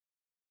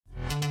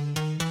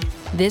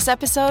This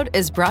episode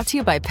is brought to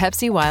you by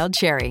Pepsi Wild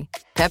Cherry.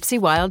 Pepsi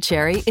Wild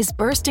Cherry is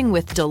bursting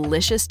with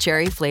delicious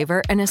cherry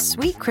flavor and a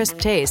sweet, crisp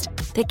taste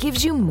that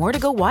gives you more to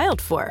go wild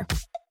for.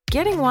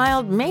 Getting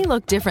wild may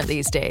look different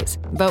these days,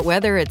 but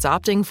whether it's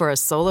opting for a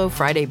solo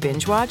Friday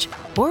binge watch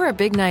or a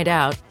big night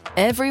out,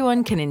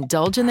 everyone can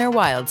indulge in their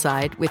wild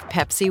side with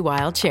Pepsi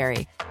Wild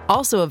Cherry.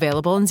 Also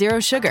available in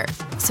Zero Sugar.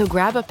 So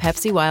grab a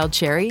Pepsi Wild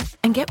Cherry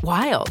and get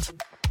wild.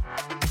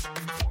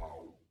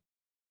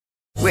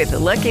 With the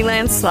Lucky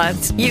Land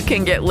Slots, you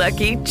can get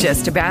lucky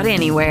just about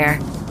anywhere.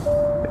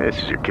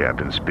 This is your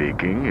captain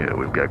speaking.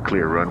 We've got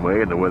clear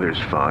runway and the weather's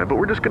fine, but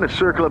we're just going to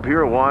circle up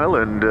here a while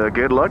and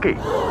get lucky.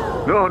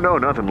 No,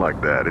 nothing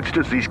like that. It's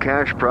just these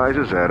cash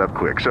prizes add up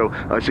quick. So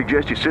I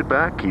suggest you sit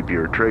back, keep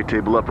your tray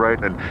table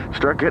upright, and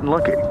start getting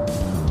lucky.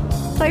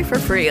 Play for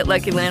free at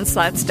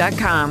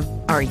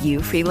LuckyLandSlots.com. Are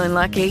you feeling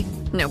lucky?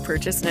 No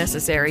purchase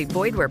necessary.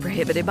 Void where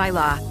prohibited by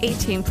law.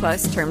 18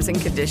 plus terms and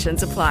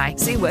conditions apply.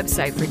 See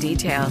website for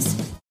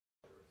details.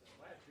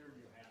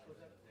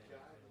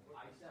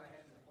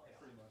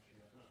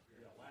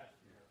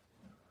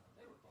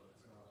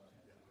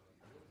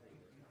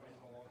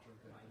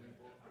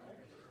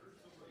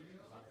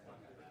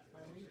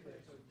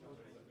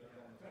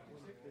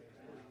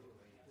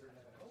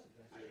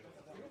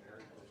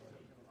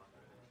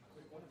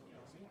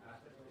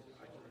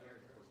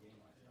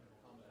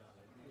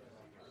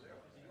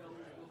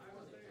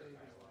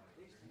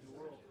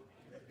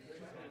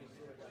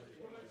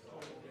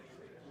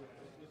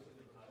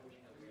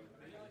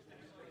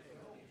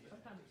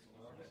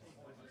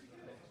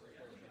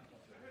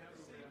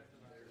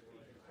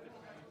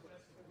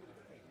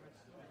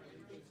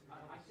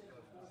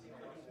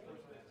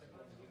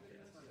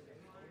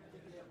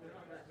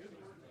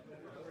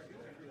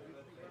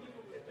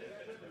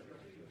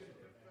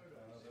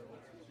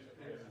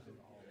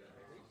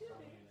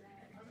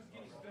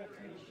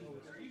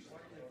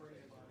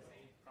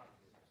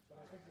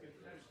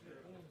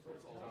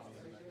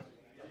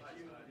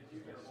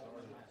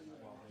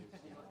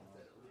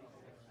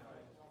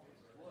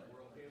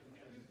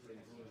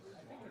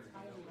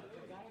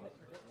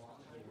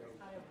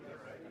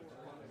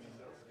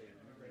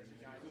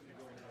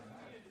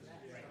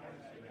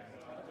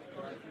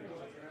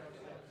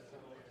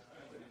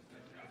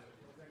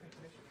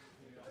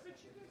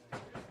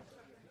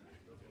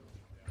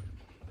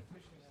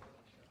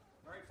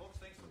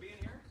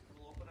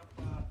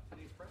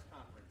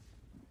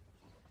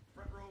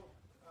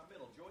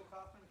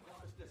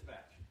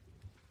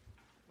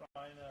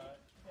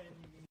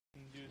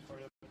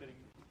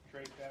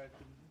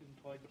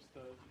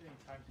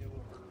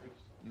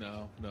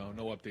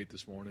 No update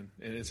this morning.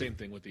 And the same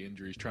thing with the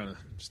injuries, trying to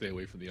stay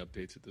away from the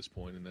updates at this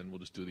point, and then we'll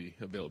just do the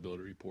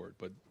availability report,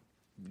 but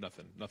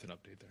nothing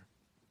update there.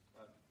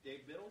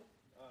 Dave Biddle,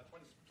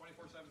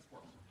 24/7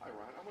 Sports. Hi,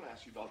 Ryan. I want to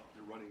ask you about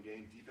your running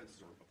game.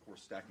 Defenses are, of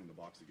course, stacking the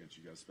box against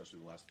you guys, especially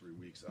the last 3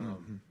 weeks.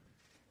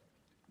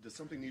 Does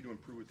something need to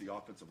improve with the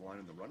offensive line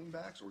and the running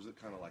backs, or is it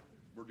kind of like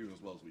we're doing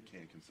as well as we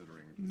can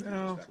considering?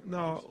 No,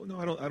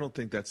 I don't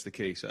think that's the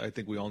case. I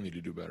think we all need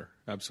to do better.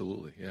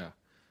 Absolutely, yeah.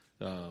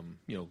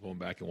 Going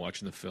back and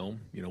watching the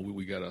film,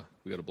 we gotta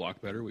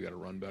block better, we gotta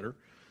run better.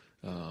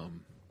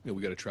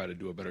 We gotta try to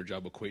do a better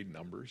job equating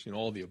numbers.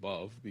 All of the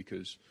above,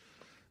 because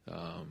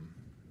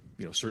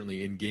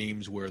certainly in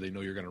games where they know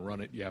you're going to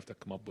run it, you have to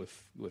come up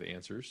with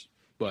answers.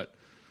 But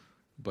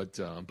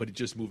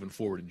just moving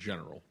forward in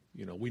general,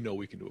 we know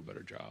we can do a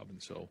better job,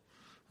 and so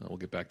we'll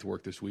get back to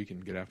work this week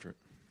and get after it.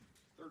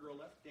 Third row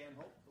left, Dan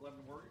Hope, 11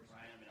 Warriors.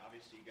 Ryan,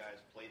 obviously you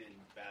guys played in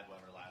bad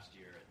weather last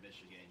year at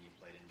Michigan. You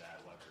played in bad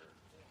weather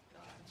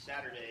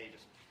Saturday.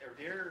 Are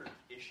there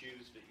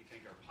issues that you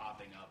think are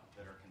popping up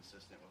that are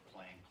consistent with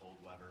playing cold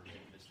weather that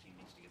this team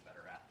needs to get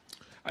better at?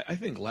 I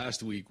think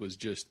last week was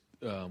just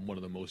one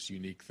of the most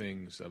unique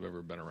things I've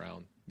ever been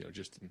around.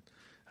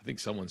 I think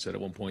someone said at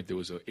one point there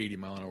was a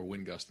 80-mile-an-hour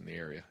wind gust in the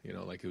area. It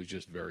was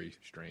just very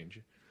strange.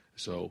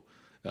 So,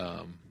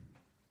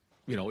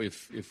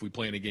 if we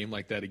play in a game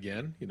like that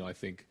again, I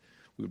think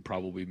we would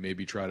probably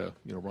maybe try to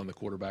run the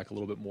quarterback a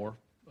little bit more,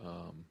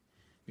 a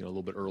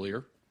little bit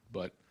earlier,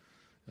 but.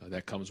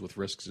 That comes with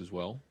risks as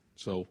well.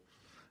 So,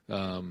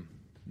 I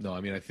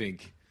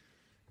think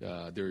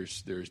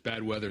there's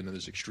bad weather and then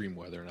there's extreme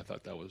weather, and I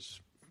thought that was,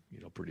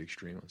 pretty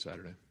extreme on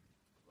Saturday.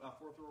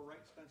 Fourth row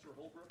right, Spencer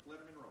Holbrook,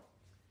 Letterman Row.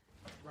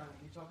 Ryan,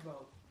 can you talk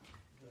about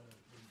the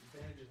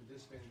advantages and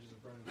disadvantages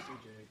of running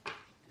CJ?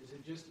 Is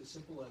it just as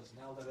simple as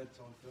now that it's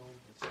on film,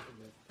 it's something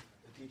that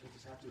the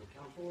defenses have to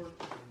account for?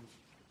 And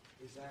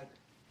is that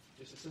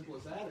just as simple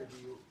as that, or do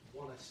you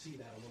want to see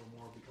that a little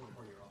more become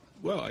part of your offense?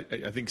 Well,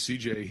 I think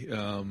CJ,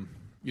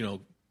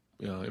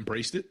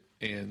 embraced it,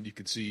 and you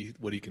could see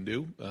what he can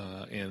do,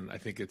 and I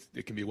think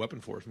it can be a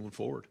weapon for us moving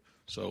forward.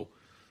 So,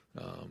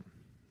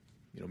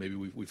 maybe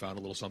we found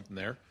a little something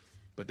there,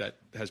 but that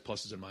has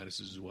pluses and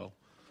minuses as well.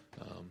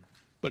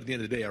 But at the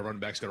end of the day, our running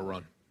back's got to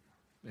run,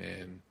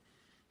 and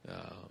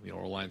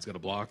our line's got to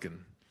block,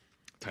 and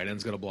tight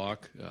end's got to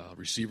block.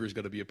 Receiver's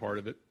got to be a part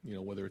of it,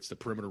 whether it's the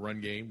perimeter run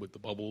game with the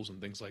bubbles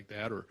and things like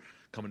that, or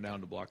coming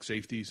down to block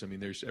safeties. I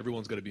mean,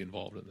 everyone's got to be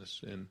involved in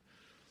this, and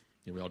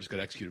we all just got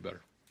to execute it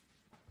better.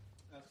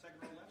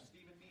 Second row left,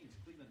 Stephen Means,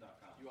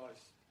 Cleveland.com. You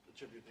always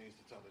attribute things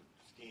to some of the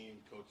scheme,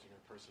 coaching,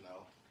 or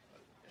personnel. And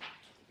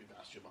we've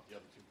asked you about the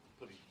other two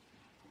pretty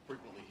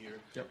frequently here.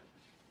 Yep.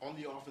 On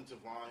the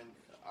offensive line,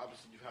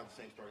 obviously you've had the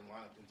same starting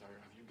lineup the entire.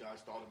 Have you guys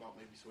thought about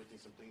maybe switching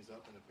some things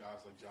up? And if guys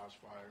like Josh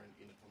Fryer and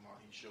Enoch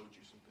Lamont, he showed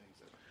you some things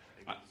that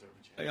maybe deserve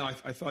a chance.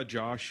 I thought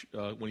Josh,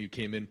 when he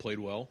came in, played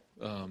well.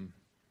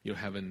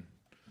 Having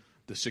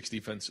the sixth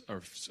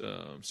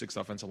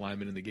offensive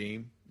lineman in the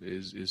game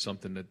is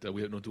something that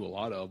we don't do a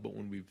lot of. But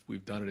when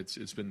we've done it,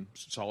 it's been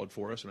solid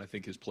for us, and I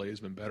think his play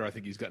has been better. I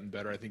think he's gotten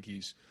better. I think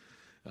he's,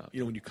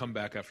 when you come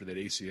back after that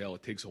ACL,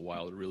 it takes a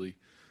while to really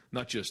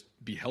not just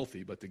be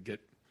healthy, but to get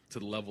to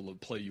the level of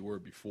play you were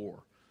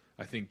before.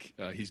 I think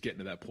he's getting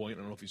to that point.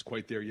 I don't know if he's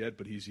quite there yet,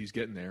 but he's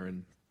getting there,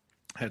 and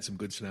had some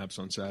good snaps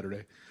on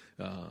Saturday.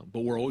 But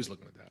we're always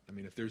looking at that. I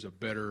mean, if there's a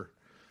better,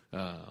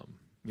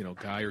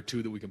 guy or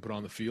two that we can put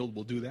on the field,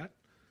 we'll do that.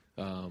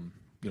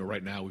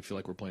 Right now we feel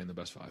like we're playing the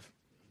best five.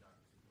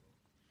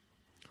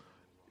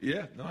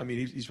 Yeah, no, I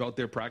mean he's out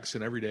there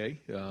practicing every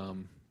day,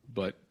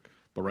 but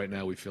right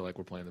now we feel like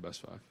we're playing the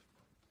best five.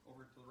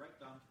 Over to the right,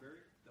 Don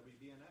Berry,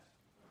 WBNS.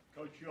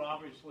 Coach, you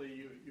obviously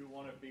you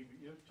want to be.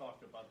 You've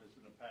talked about this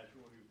in the past.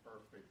 You want to be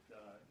perfect,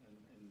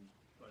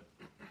 but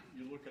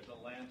you look at the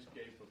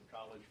landscape of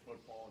college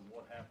football and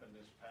what happened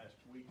this past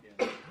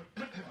weekend.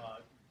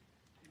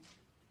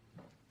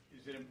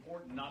 Is it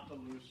important not to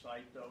lose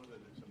sight, though, that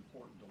it's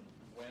important to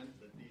win,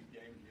 that these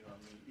games,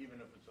 even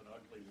if it's an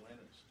ugly win,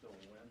 it's still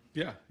a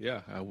win?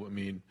 Yeah. I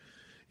mean,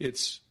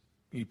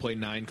 you play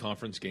 9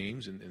 conference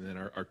games, and then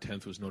our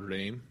 10th was Notre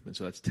Dame, and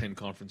so that's 10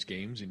 conference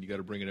games, and you got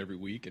to bring it every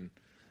week. And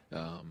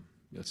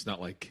it's not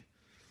like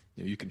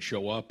you can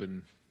show up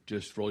and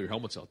just roll your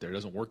helmets out there. It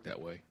doesn't work that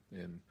way.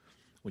 And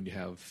when you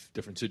have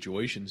different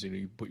situations,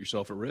 you put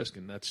yourself at risk,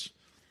 and that's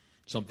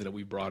something that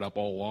we brought up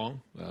all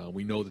along.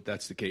 We know that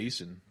that's the case,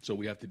 and so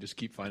we have to just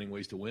keep finding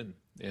ways to win.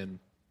 And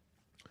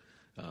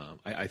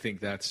I think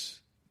that's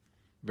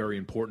very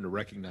important to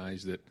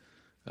recognize that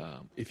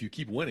if you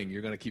keep winning,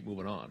 you're going to keep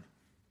moving on.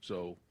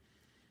 So,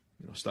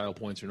 style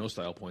points or no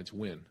style points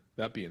win.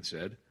 That being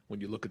said, when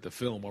you look at the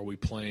film, are we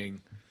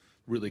playing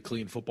really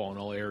clean football in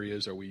all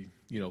areas? Are we,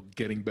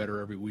 getting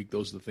better every week?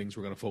 Those are the things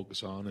we're going to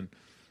focus on, and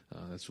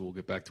that's what we'll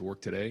get back to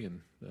work today,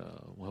 and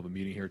we'll have a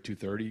meeting here at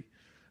 2:30.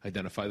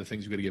 Identify the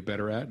things we've got to get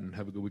better at, and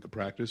have a good week of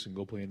practice, and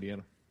go play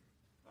Indiana.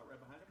 Right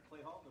behind him,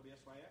 Clay Hall,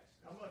 WSYX.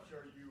 How much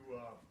are you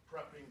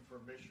prepping for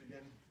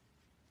Michigan?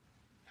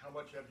 How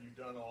much have you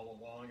done all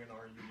along, and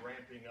are you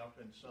ramping up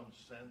in some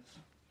sense?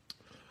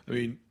 I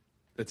mean,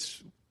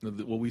 that's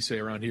what we say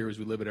around here is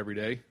we live it every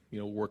day,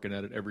 working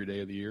at it every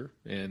day of the year.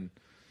 And,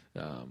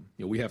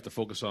 we have to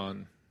focus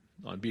on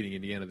beating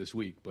Indiana this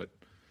week. But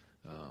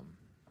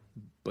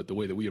the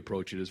way that we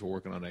approach it is we're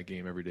working on that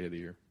game every day of the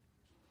year.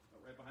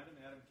 Right behind him,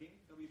 Adam King,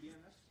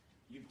 WBNS.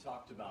 You've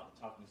talked about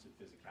toughness and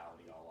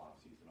physicality all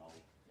offseason,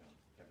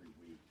 every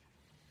week.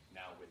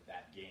 Now with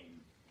that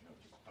game,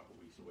 just a couple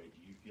weeks away,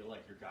 do you feel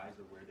like your guys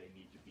are where they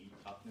need to be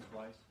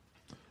toughness-wise?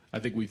 I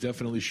think we've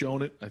definitely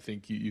shown it. I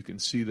think you can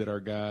see that our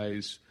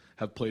guys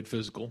have played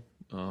physical,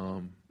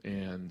 and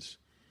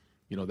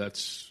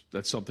that's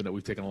something that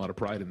we've taken a lot of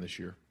pride in this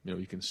year.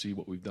 You can see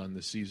what we've done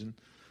this season.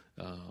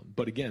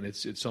 But again,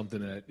 it's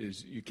something that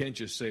is, you can't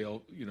just say,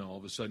 all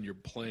of a sudden you're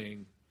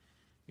playing,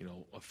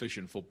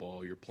 efficient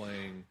football, you're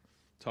playing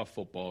tough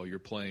football, you're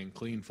playing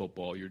clean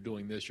football, you're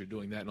doing this, you're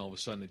doing that, and all of a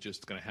sudden it's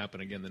just going to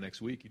happen again the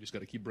next week. You just got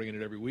to keep bringing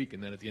it every week,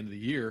 and then at the end of the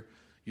year,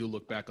 you'll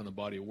look back on the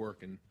body of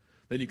work, and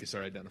then you can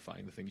start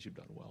identifying the things you've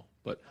done well.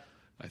 But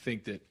I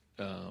think that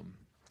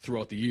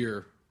throughout the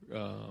year,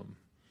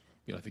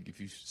 I think if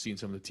you've seen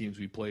some of the teams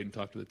we played and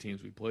talked to the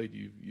teams we played,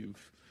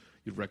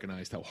 you've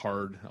recognized how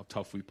hard, how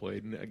tough we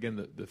played. And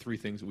again, the 3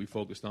 things that we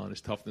focused on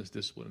is toughness,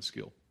 discipline, and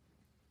skill.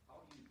 How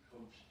do you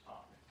coach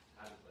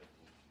toughness?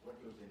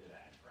 What goes into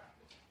that in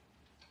practice?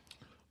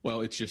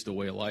 Well, it's just a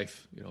way of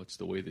life. It's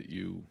the way that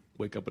you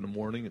wake up in the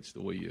morning. It's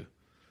the way you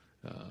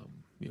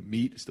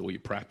meet. It's the way you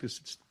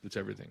practice. It's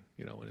everything.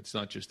 And it's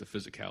not just the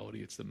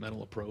physicality. It's the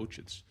mental approach.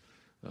 It's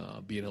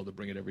being able to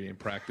bring it every day in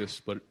practice.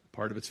 But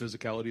part of it's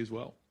physicality as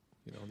well.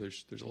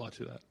 There's a lot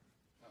to that.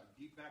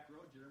 Deep back row,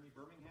 Jeremy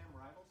Birmingham,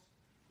 Rivals.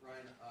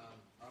 Ryan,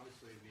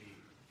 obviously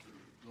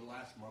the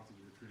last month of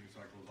the recruiting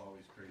cycle is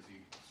always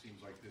crazy.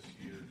 Seems like this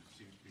year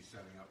seems to be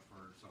setting up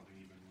for something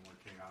even more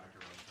chaotic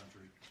around the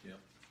country.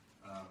 Yeah.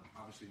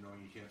 Obviously,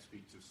 knowing you can't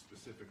speak to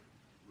specific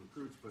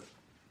recruits, but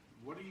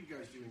what are you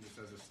guys doing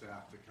just as a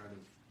staff to kind of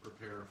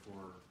prepare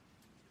for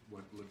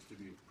what looks to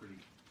be a pretty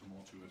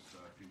tumultuous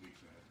few weeks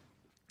ahead?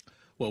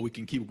 Well, we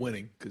can keep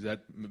winning because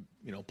that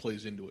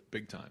plays into it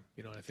big time.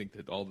 And I think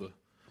that all the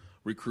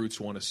recruits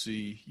want to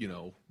see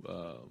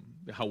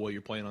how well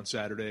you're playing on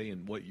Saturday,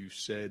 and what you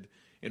said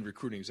in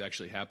recruiting is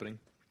actually happening.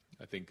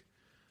 I think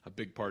a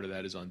big part of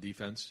that is on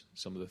defense.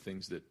 Some of the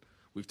things that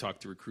we've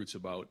talked to recruits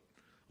about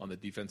on the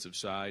defensive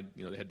side,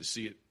 they had to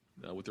see it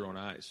with their own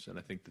eyes, and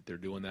I think that they're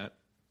doing that.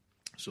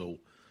 So,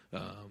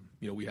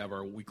 we have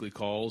our weekly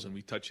calls, and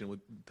we touch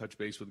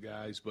base with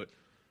guys, but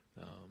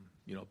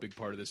a big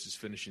part of this is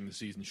finishing the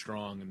season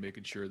strong and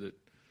making sure that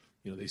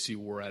they see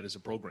where we're at as a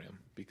program,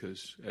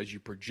 because as you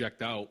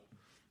project out,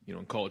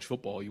 in college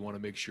football, you want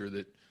to make sure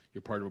that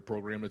you're part of a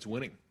program that's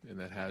winning and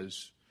that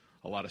has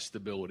a lot of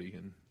stability,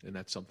 and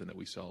that's something that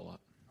we sell a lot.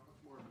 How much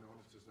more of an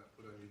onus does that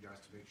put on you guys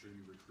to make sure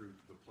you recruit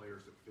the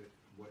players that fit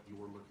what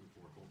you're looking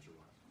for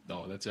culture-wise?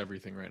 No, that's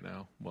everything right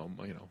now. Well,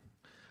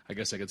 I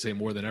guess I could say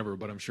more than ever,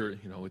 but I'm sure,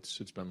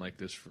 it's been like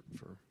this for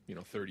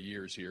 30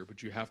 years here.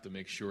 But you have to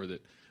make sure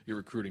that you're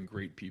recruiting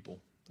great people.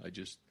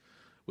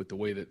 With the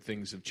way that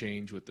things have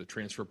changed with the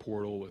transfer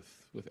portal,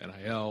 with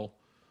NIL,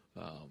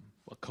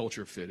 a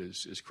culture fit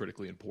is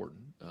critically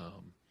important,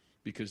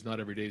 because not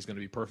every day is going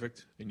to be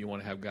perfect, and you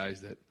want to have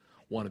guys that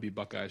want to be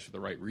Buckeyes for the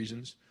right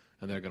reasons,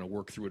 and they're going to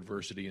work through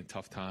adversity and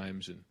tough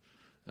times, and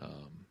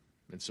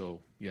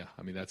so,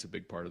 that's a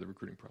big part of the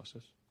recruiting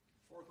process.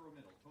 Fourth row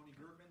middle, Tony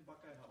Bergman,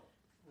 Buckeye Huddle.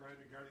 Right,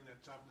 regarding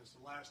that toughness,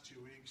 the last 2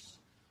 weeks,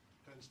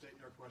 Penn State,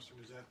 Northwestern,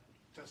 is that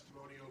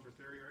testimony over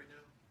theory right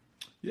now?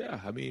 Yeah,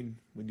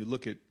 when you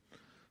look at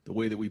the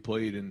way that we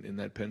played in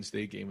that Penn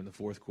State game in the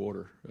fourth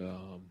quarter,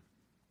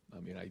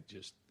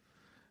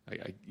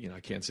 I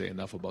can't say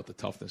enough about the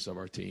toughness of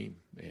our team,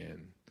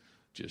 and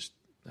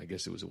I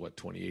guess it was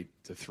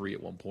 28-3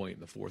 at one point in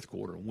the fourth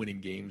quarter, winning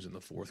games in the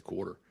fourth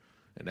quarter,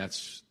 and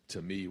that's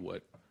to me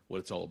what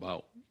it's all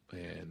about.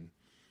 And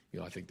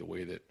I think the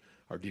way that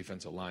our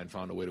defensive line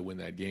found a way to win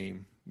that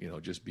game,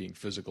 just being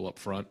physical up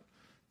front,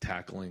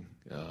 tackling,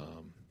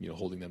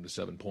 holding them to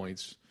 7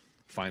 points,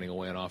 finding a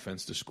way on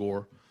offense to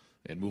score,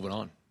 and moving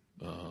on.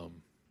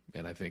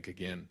 And I think,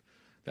 again,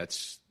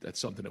 that's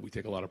something that we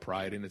take a lot of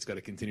pride in. It's got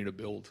to continue to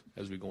build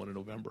as we go into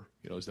November,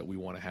 is that we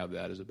want to have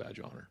that as a badge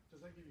of honor.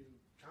 Does that give you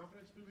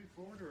confidence moving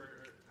forward,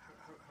 or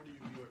how do you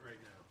view it right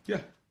now?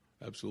 Yeah,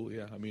 absolutely,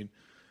 yeah.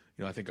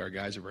 I think our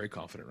guys are very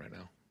confident right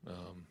now.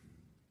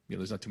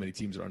 There's not too many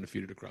teams that are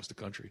undefeated across the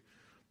country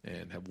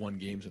and have won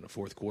games in the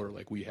fourth quarter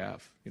like we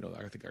have.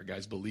 I think our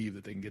guys believe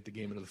that they can get the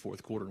game into the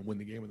fourth quarter and win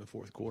the game in the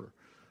fourth quarter.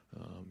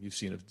 You've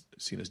seen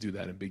us do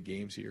that in big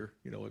games here.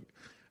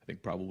 I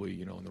think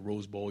probably, in the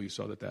Rose Bowl, you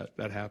saw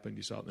that happened.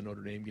 You saw it in the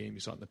Notre Dame game. You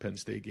saw it in the Penn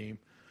State game.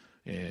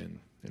 And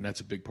that's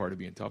a big part of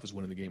being tough, is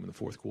winning the game in the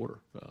fourth quarter.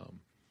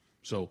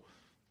 So,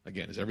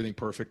 again, is everything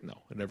perfect?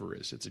 No, it never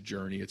is. It's a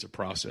journey. It's a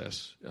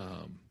process.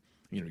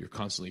 You're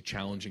constantly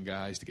challenging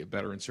guys to get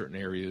better in certain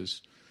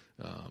areas.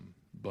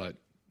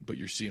 But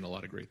you're seeing a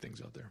lot of great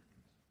things out there.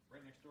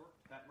 Right next door,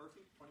 Pat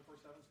Murphy,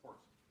 24/7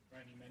 Sports.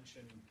 Ryan, you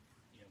mentioned,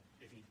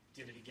 if he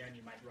did it again,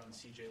 you might run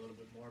CJ a little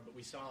bit more. But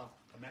we saw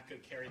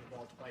Emeka carry the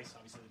ball twice,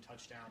 obviously the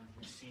touchdown.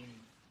 We've seen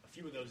a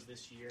few of those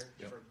this year,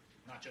 for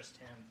not just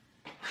him.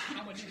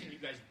 How much can you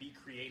guys be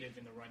creative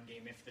in the run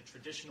game if the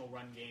traditional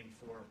run game,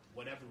 for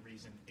whatever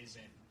reason,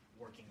 isn't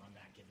working on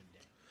that given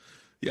day?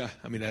 Yeah,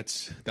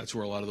 that's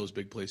where a lot of those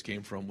big plays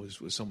came from, was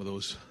some of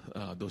those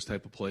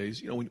type of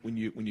plays. When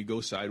you go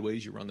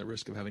sideways, you run the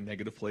risk of having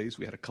negative plays.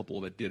 We had a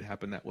couple that did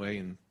happen that way,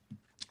 and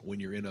when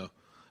you're in a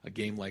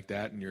game like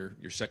that and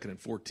you're second and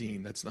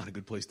 14, that's not a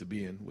good place to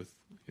be in with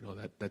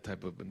that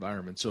type of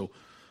environment. So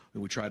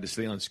we tried to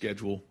stay on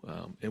schedule,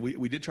 and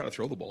we did try to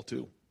throw the ball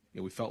too.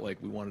 We felt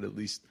like we wanted to at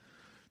least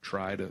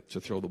try to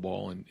throw the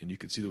ball, and you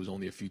could see there was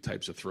only a few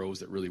types of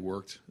throws that really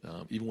worked,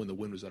 even when the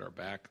wind was at our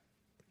back.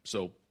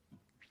 So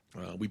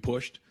we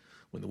pushed.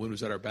 When the wind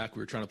was at our back,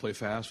 we were trying to play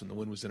fast. When the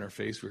wind was in our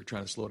face, we were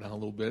trying to slow down a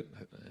little bit.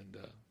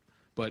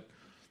 But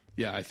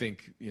yeah, I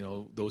think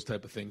those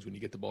type of things, when you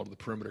get the ball to the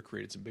perimeter,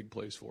 created some big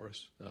plays for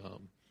us.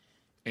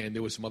 And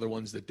there was some other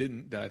ones that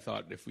didn't, that I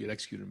thought if we had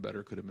executed them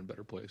better, could have been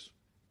better plays.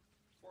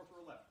 Fourth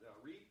row left,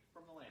 Reed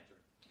from the Lantern.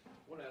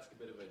 I want to ask a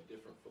bit of a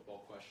different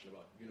football question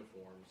about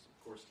uniforms. Of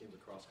course, teams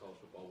across college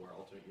football wear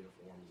alternate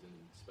uniforms in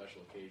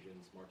special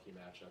occasions, marquee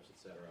matchups,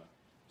 etc.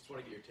 Just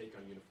want to get your take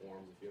on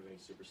uniforms, if you have any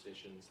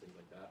superstitions, things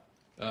like that.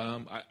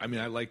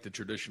 I like the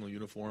traditional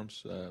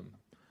uniforms.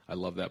 I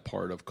love that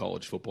part of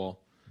college football.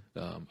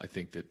 I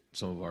think that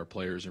some of our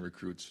players and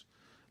recruits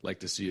like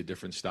to see a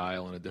different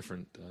style and a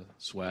different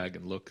swag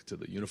and look to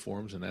the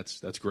uniforms, and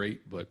that's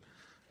great. But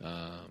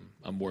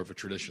I'm more of a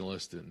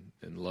traditionalist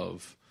and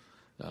love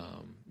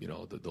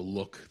the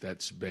look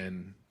that's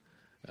been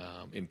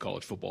in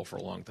college football for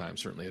a long time.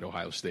 Certainly at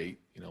Ohio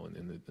State,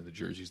 in the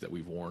jerseys that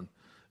we've worn.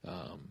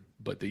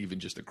 But even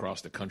just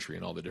across the country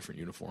and all the different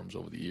uniforms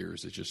over the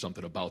years, it's just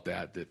something about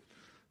that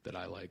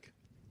I like.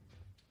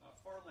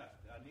 Far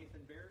left,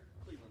 Nathan Baird,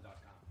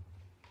 Cleveland.com.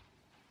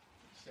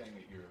 Saying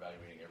that you're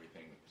evaluating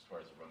everything as far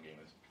as the run game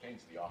as it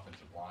pertains to the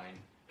offensive line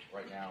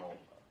right now,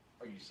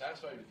 are you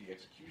satisfied with the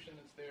execution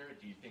that's there?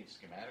 Do you think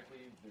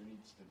schematically there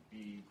needs to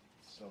be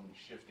some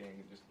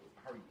shifting? Just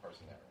how are you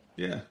parsing that right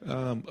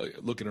now? Yeah,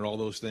 looking at all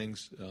those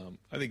things,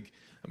 I think,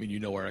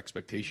 our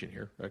expectation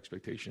here. Our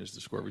expectation is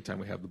to score every time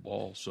we have the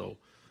ball. So,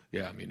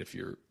 yeah, if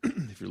you're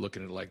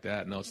looking at it like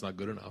that, no, it's not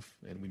good enough,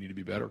 and we need to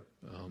be better.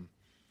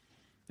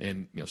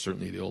 And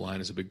certainly the O-line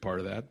is a big part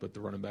of that, but the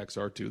running backs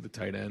are too, the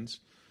tight ends.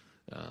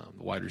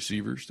 the wide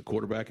receivers, the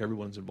quarterback,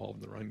 everyone's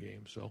involved in the run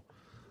game. So,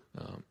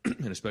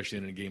 and especially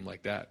in a game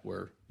like that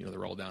where,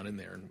 they're all down in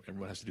there and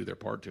everyone has to do their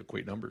part to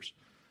equate numbers.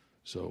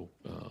 So,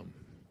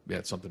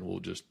 it's something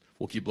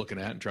we'll keep looking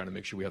at and trying to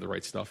make sure we have the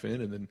right stuff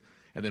in, and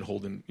then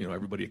holding,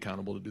 everybody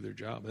accountable to do their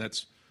job. And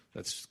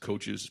that's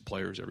coaches,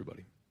 players,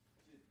 everybody.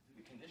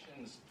 The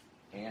conditions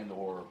and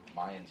or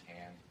Mayan's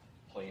hand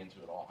play into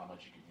it all, how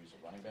much you could use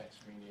a running back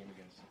screen game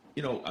against?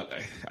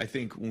 I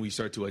think when we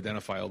start to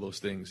identify all those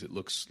things, it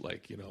looks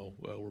like,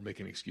 we're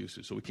making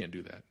excuses. So we can't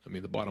do that. I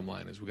mean, the bottom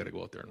line is we got to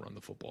go out there and run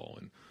the football.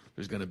 And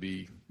there's going to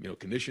be,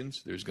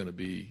 conditions. There's going to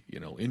be,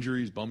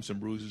 injuries, bumps and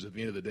bruises. At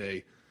the end of the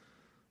day,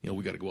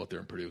 we got to go out there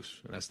and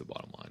produce. And that's the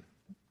bottom line.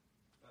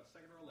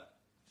 Second row left.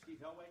 Steve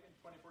Hellwagon,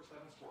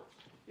 24/7 Sports.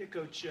 Yeah,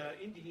 Coach,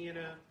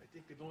 Indiana, I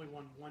think they've only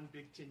won one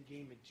Big Ten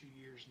game in 2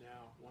 years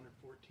now,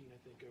 1-14, I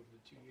think, over the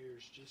 2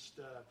 years.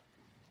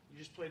 You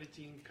just played a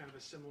team kind of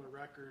a similar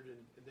record, and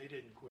they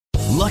didn't quit.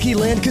 Lucky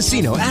Land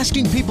Casino,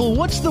 asking people,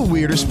 what's the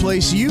weirdest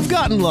place you've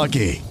gotten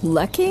lucky?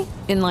 Lucky?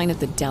 In line at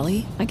the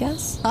deli, I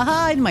guess?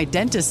 Aha, in my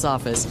dentist's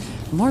office.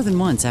 More than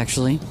once,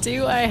 actually.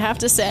 Do I have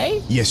to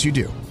say? Yes, you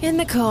do. In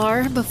the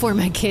car before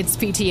my kids'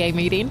 PTA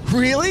meeting.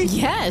 Really?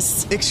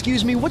 Yes.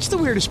 Excuse me, what's the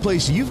weirdest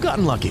place you've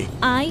gotten lucky?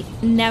 I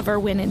never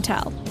win and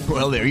tell.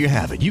 Well, there you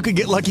have it. You can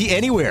get lucky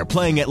anywhere,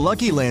 playing at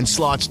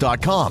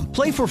LuckyLandSlots.com.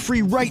 Play for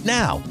free right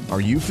now. Are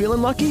you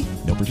feeling lucky?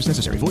 No purchase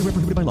necessary. Void where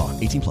prohibited by law.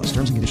 18+.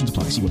 Terms and conditions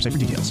apply. See website for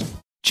details.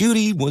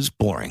 Judy was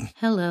boring.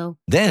 Hello.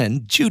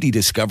 Then Judy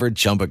discovered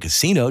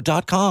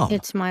ChumbaCasino.com.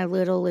 It's my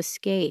little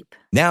escape.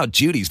 Now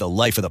Judy's the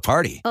life of the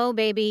party. Oh,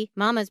 baby,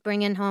 mama's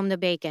bringing home the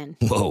bacon.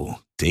 Whoa,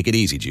 take it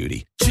easy,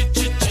 Judy.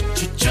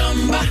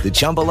 The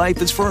Chumba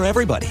life is for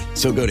everybody.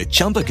 So go to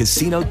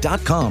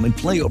ChumbaCasino.com and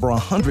play over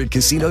 100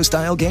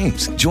 casino-style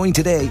games. Join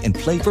today and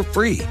play for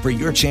free for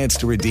your chance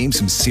to redeem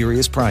some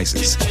serious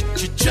prizes.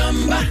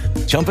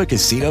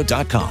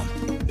 ChumbaCasino.com.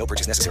 No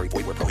purchase necessary.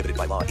 Void where prohibited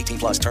by law.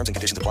 18+. Terms and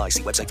conditions apply.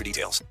 See website for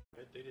details.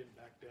 They didn't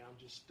back down.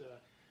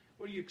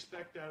 What do you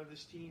expect out of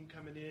this team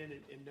coming in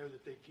and know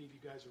that they gave you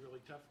guys a really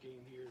tough game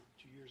here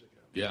 2 years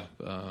ago? Yeah,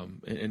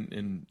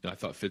 and I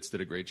thought Fitz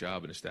did a great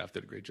job and his staff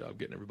did a great job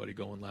getting everybody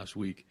going last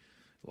week.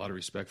 A lot of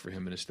respect for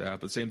him and his staff.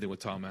 But same thing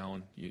with Tom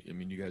Allen.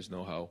 You guys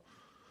know how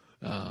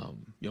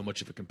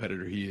much of a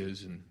competitor he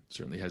is, and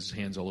certainly has his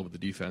hands all over the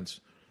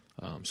defense.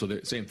 So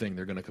same thing.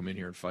 They're going to come in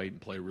here and fight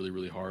and play really,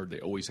 really hard. They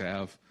always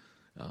have.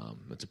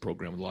 It's a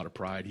program with a lot of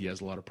pride. He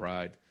has a lot of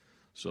pride.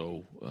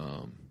 So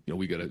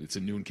it's a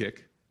noon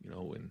kick,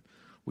 and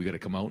we got to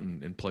come out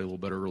and play a little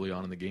better early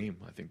on in the game.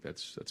 I think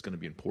that's going to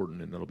be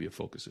important, and that'll be a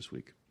focus this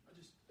week.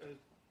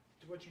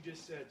 To what you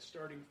just said,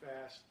 starting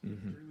fast, 3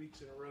 weeks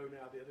in a row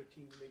now. The other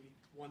team maybe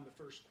won the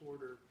first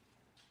quarter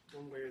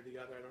one way or the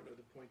other. I don't know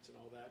the points and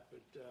all that,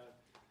 but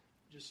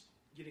just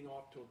getting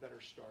off to a better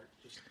start.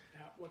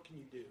 What can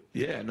you do?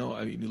 Yeah, no,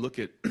 I mean, you look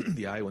at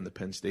the Iowa and the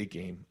Penn State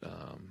game,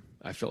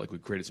 I felt like we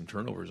created some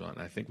turnovers on it.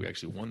 I think we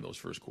actually won those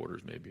first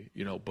quarters maybe,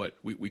 but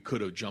we could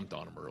have jumped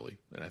on them early,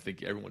 and I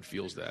think everyone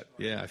feels that.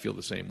 Yeah, I feel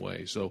the same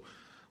way. So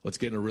let's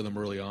get in a rhythm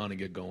early on and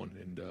get going.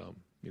 And,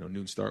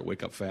 noon start,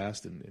 wake up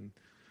fast, and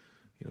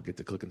get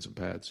to clicking some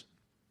pads.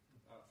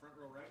 Front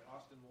row right,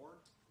 Austin Moore,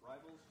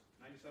 Rivals,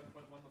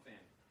 97.1 The Fan.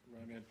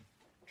 I'm going to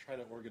try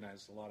to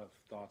organize a lot of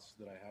thoughts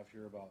that I have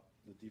here about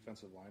the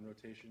defensive line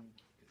rotation.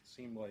 It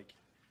seemed like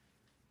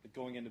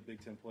going into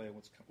Big Ten play in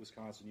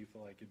Wisconsin, you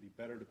feel like it'd be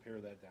better to pare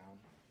that down.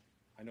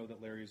 I know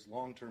that Larry's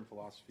long-term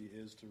philosophy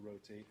is to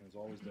rotate and has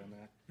always done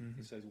that.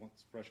 He says he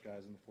wants fresh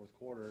guys in the fourth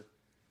quarter.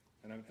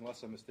 And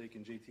unless I'm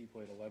mistaken, JT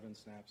played 11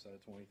 snaps out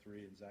of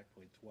 23 and Zach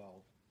played 12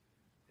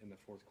 in the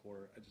fourth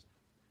quarter.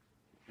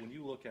 When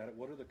you look at it,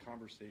 what are the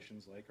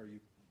conversations like? Are you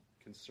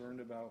concerned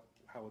about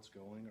how it's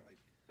going?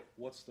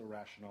 What's the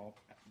rationale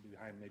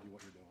behind maybe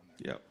what you're doing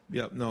there?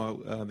 Yeah.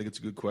 No, I think it's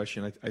a good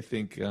question. I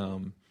think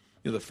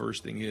the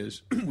first thing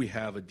is we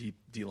have a deep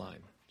D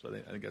line, so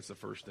I think that's the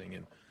first thing.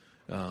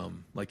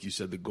 And like you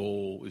said, the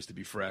goal is to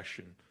be fresh,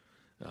 and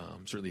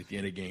certainly at the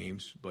end of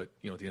games, but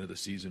at the end of the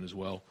season as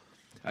well.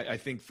 I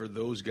think for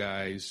those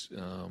guys,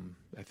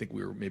 I think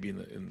we were maybe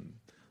in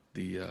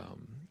the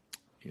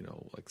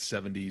like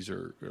 70s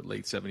or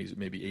late 70s,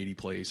 maybe 80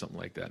 plays, something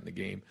like that in the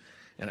game.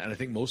 And I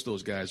think most of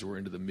those guys were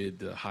into the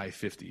mid to high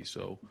 50s.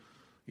 So,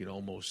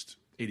 almost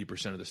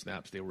 80% of the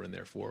snaps they were in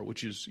there for,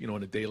 which is, in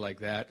a day like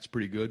that, it's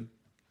pretty good.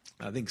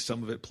 I think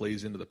some of it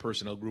plays into the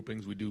personnel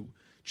groupings. We do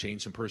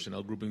change some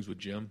personnel groupings with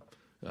Jim.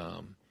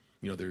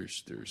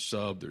 There's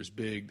sub, there's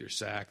big, there's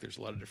sack. There's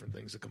a lot of different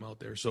things that come out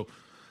there. So,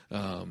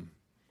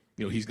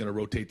 he's going to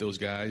rotate those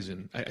guys.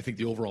 And I think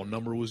the overall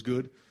number was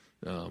good.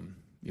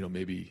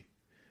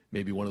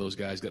 Maybe one of those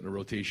guys got in a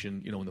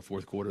rotation, in the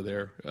fourth quarter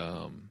there.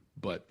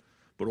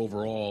 But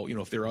overall,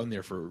 if they're on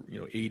there for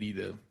 80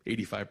 to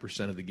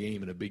 85% of the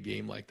game in a big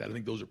game like that, I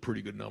think those are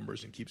pretty good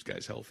numbers and keeps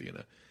guys healthy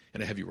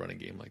in a heavy running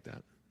game like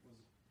that.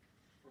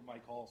 For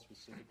Mike Hall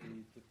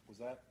specifically, was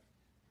that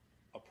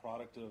a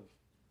product of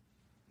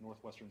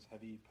Northwestern's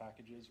heavy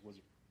packages?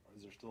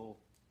 Is there still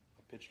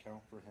a pitch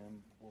count for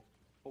him? What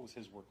was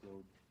his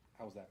workload?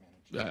 how's that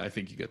managed? I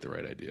think you get the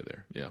right idea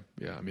there. Yeah.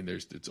 I mean,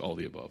 it's all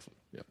the above.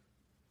 Yeah.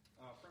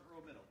 Front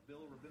row middle,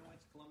 Bill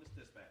Rabinowitz, Columbus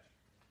Dispatch.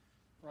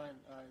 Ryan,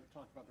 I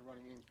talked about the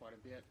running games quite a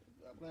bit.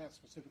 I'm going to ask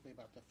specifically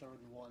about the 3rd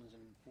and 1s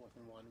and 4th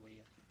and 1.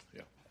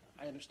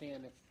 I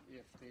understand if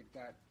they've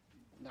got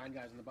 9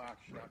 guys in the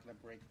box, you're not going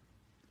to break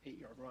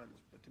 8-yard runs.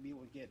 But to be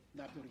able to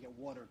not be able to get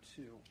 1 or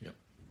 2,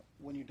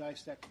 when you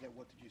dissected it,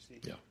 what did you see?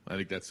 Yeah, I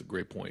think that's a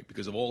great point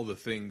because of all the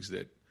things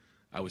that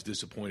I was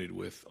disappointed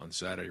with on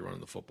Saturday running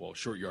the football,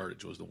 short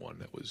yardage was the one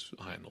that was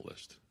high on the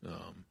list.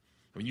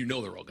 I mean,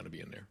 they're all going to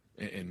be in there,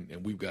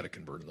 and we've got to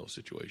convert in those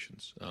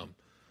situations.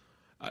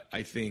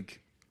 I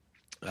think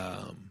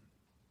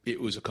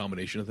it was a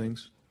combination of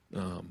things.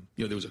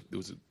 There was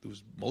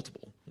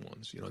multiple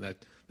ones.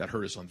 That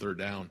hurt us on 3rd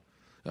down,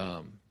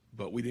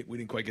 but we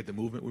didn't quite get the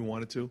movement we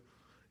wanted to,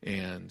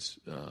 and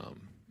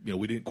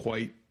we didn't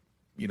quite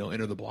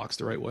enter the blocks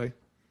the right way.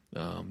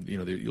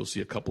 You'll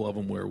see a couple of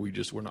them where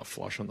we're not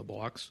flush on the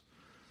blocks,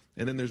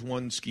 and then there's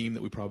one scheme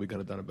that we probably could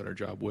have done a better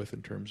job with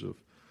in terms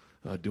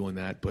of doing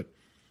that. But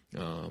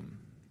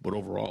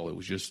overall, it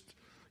was just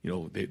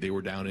they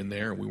were down in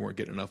there and we weren't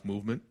getting enough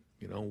movement.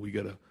 We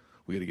gotta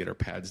get our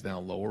pads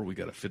down lower. We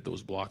gotta fit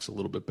those blocks a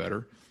little bit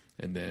better,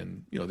 and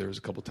then there was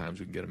a couple times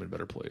we can get them in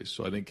better plays.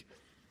 So I think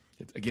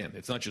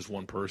it's not just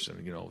one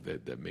person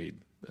that made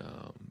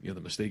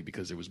the mistake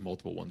because there was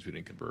multiple ones we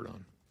didn't convert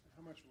on.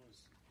 How much was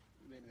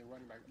maybe the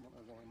running back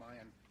was only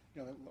Mayan?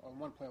 On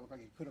one play, it looked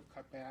like he could have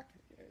cut back.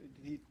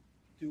 Did he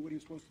do what he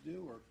was supposed to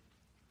do, or?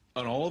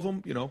 On all of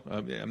them,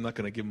 I'm not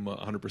going to give him a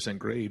 100%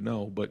 grade,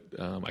 no, but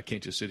I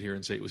can't just sit here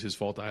and say it was his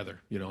fault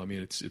either.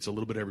 It's a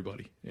little bit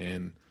everybody,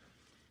 and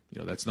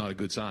that's not a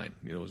good sign.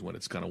 Is when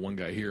it's kind of one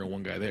guy here and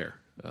one guy there,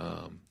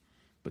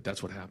 but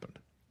that's what happened.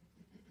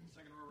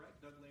 Second row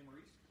right, Doug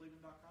Lesmerises,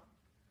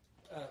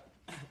 Cleveland.com.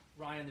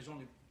 Ryan, there's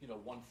only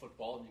one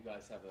football, and you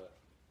guys have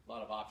a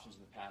lot of options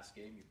in the pass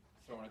game. You're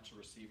throwing it to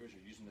receivers.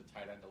 You're using the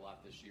tight end a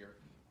lot this year.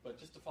 But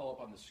just to follow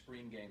up on the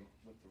screen game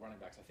with the running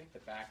backs, I think the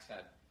backs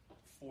had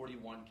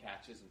 41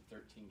 catches in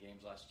 13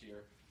 games last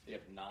year. They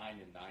have 9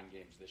 in 9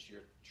 games this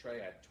year.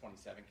 Trey had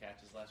 27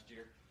 catches last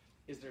year.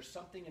 Is there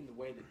something in the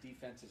way that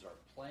defenses are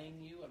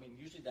playing you? I mean,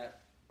 usually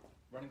that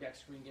running back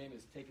screen game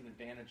is taking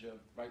advantage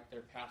of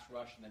their pass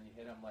rush, and then you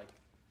hit them like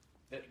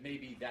that.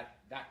 Maybe that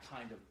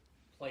kind of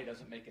play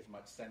doesn't make as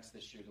much sense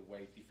this year the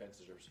way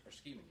defenses are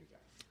scheming you guys.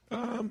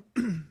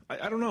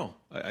 I don't know.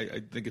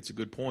 I think it's a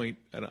good point.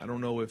 I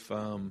don't know if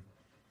I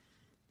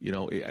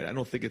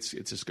don't think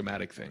it's a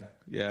schematic thing.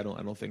 Yeah, I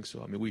don't think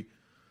so. I mean,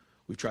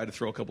 we've tried to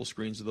throw a couple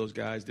screens to those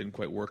guys, didn't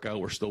quite work out.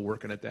 We're still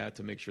working at that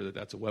to make sure that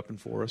that's a weapon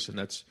for us, and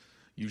that's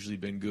usually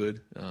been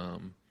good.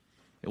 And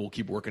we'll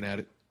keep working at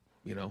it.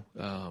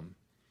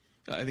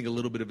 I think a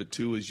little bit of it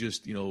too is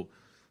just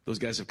those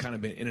guys have kind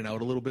of been in and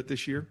out a little bit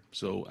this year,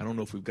 so I don't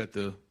know if we've got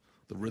the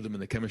rhythm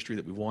and the chemistry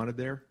that we wanted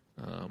there.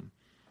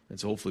 And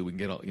so hopefully we can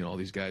get all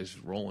these guys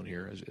rolling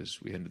here as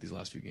we head into these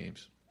last few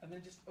games. And then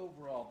just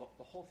overall,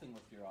 the whole thing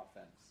with your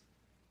offense,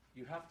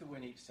 you have to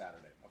win each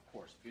Saturday, of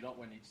course. If you don't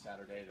win each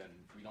Saturday, then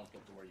we don't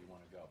get to where you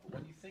want to go. But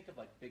when you think of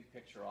big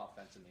picture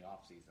offense in the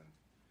offseason,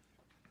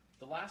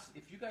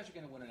 if you guys are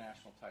going to win a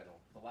national title,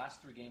 the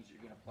last 3 games that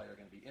you're going to play are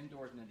going to be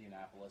indoors in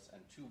Indianapolis and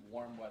 2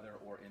 warm weather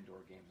or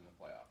indoor games in the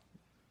playoff.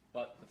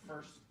 But the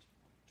first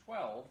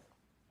 12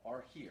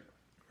 are here.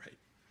 Right.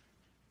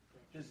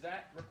 Does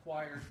that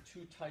require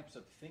 2 types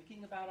of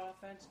thinking about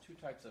offense, 2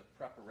 types of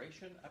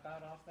preparation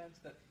about offense?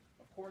 That,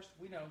 of course,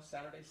 we know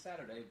Saturday's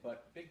Saturday,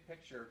 but big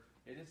picture,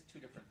 it is 2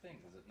 different things,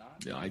 is it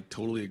not? Yeah, I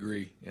totally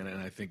agree, and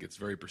I think it's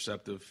very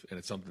perceptive, and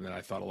it's something that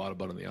I thought a lot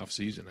about in the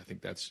offseason. I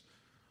think that's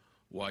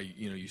why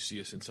you see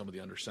us in some of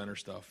the under center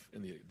stuff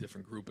in the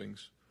different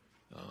groupings.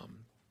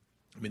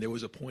 I mean, there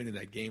was a point in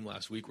that game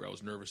last week where I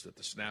was nervous that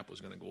the snap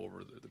was going to go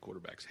over the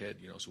quarterback's head,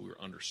 so we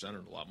were under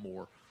centered a lot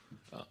more.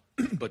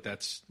 But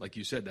that's, like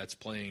you said, that's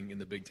playing in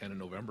the Big Ten in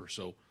November.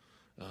 So,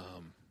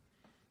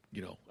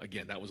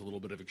 again, that was a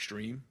little bit of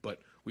extreme, but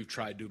we've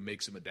tried to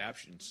make some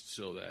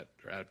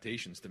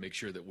adaptations to make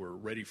sure that we're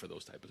ready for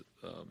those type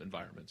of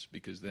environments,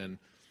 because then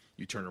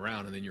you turn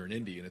around and then you're in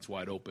Indy and it's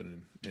wide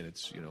open and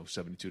it's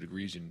 72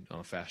 degrees and on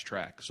a fast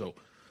track. So,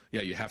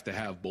 yeah, you have to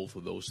have both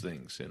of those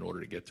things in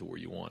order to get to where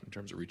you want in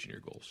terms of reaching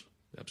your goals.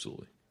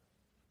 Absolutely.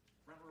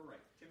 Front row right,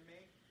 Tim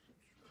May,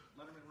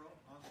 Letterman row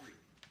on 3.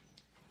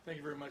 Thank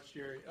you very much,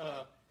 Jerry.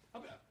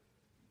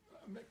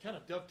 I'm kind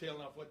of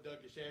dovetailing off what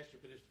Doug just asked you,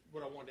 but it's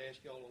what I wanted to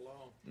ask you all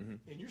along.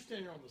 Mm-hmm. And you're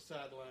standing on the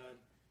sideline.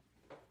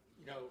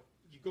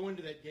 You go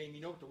into that game,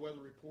 you know what the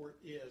weather report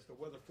is, the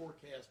weather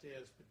forecast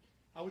is, but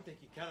I would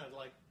think you kind of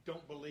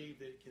don't believe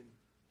that it can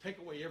take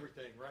away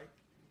everything, right?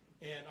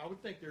 And I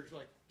would think there's 2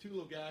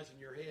 little guys in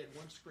your head,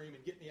 one screaming,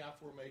 get in the I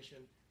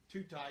formation,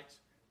 2 tights,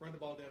 run the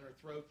ball down their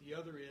throat. The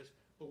other is,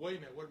 but wait a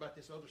minute, what about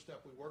this other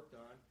stuff we worked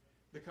on?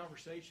 The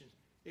conversations.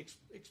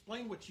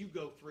 Explain what you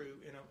go through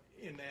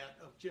in that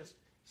of just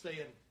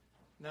saying,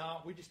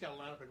 no, we just got to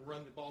line up and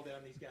run the ball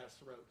down these guys'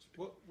 throats.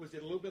 What was it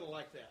a little bit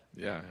like that?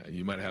 Yeah,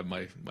 you might have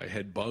my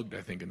head bugged,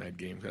 I think, in that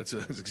game. That's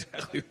about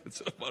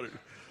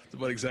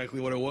exactly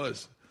what it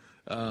was.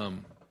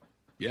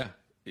 Yeah,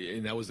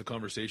 and that was the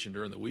conversation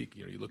during the week.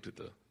 You looked at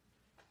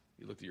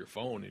your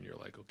phone and you're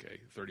like, okay,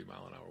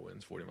 30-mile-an-hour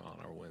winds,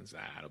 40-mile-an-hour winds.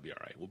 It'll be all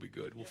right. We'll be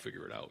good. We'll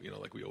figure it out.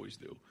 Like we always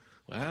do.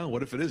 Well,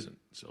 what if it isn't?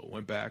 So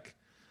went back,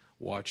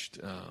 watched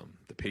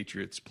the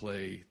Patriots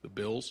play the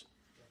Bills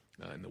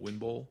in the Wind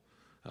Bowl.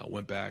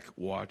 Went back,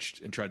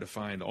 watched, and tried to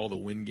find all the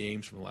win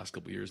games from the last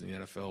couple of years in the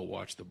NFL.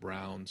 Watched the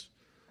Browns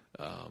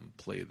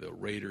play the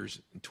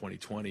Raiders in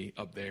 2020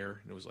 up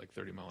there, and it was like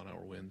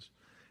 30-mile-an-hour winds.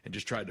 And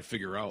just tried to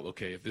figure out,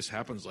 okay, if this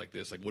happens like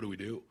this, like what do we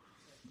do?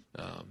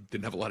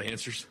 Didn't have a lot of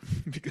answers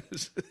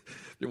because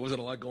there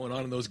wasn't a lot going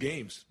on in those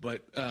games.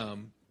 But,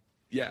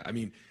 yeah, I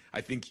mean,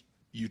 I think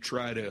you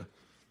try to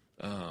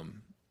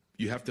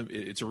you have to –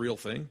 it's a real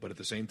thing, but at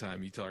the same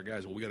time you tell our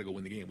guys, well, we got to go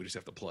win the game. We just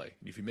have to play.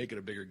 And if you make it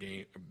a bigger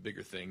game, a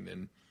bigger thing,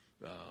 then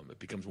it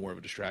becomes more of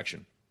a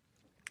distraction.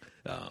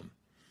 I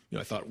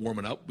thought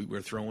warming up, we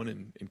were throwing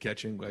and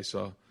catching. I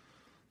saw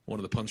one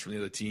of the punts from the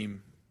other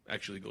team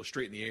actually go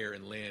straight in the air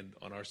and land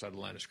on our side of the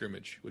line of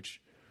scrimmage,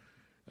 which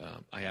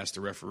I asked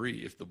the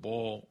referee, if the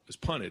ball is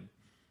punted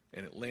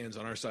and it lands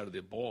on our side of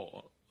the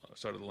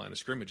line of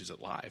scrimmage, is it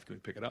live? Can we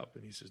pick it up?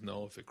 And he says,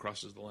 no, if it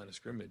crosses the line of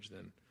scrimmage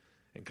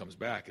and comes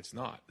back, it's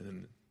not. And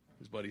then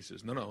his buddy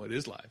says, no, it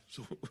is live.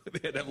 So they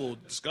had that little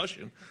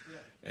discussion.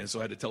 And so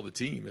I had to tell the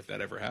team if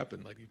that ever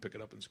happened, like you pick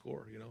it up and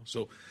score,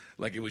 So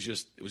like it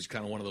was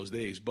kind of one of those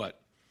days.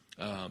 But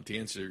to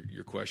answer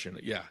your question,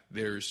 yeah,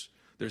 there's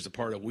a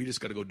part of we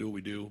just got to go do what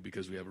we do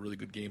because we have a really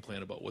good game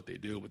plan about what they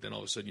do. But then all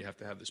of a sudden you have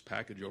to have this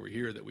package over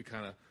here that we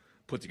kind of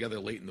put together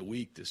late in the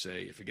week to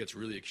say if it gets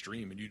really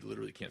extreme and you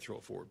literally can't throw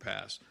a forward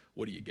pass,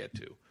 what do you get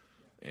to?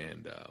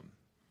 And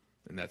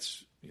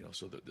that's,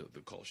 so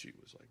the call sheet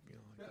was like,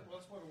 Well,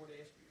 that's what I want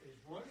to ask you, is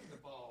running the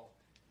ball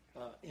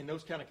in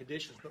those kind of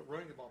conditions, but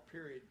running the ball,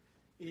 period,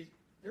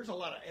 there's a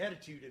lot of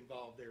attitude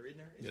involved there, isn't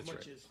there? As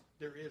much as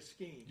there is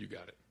scheme. You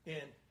got it.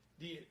 And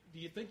do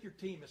you think your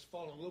team has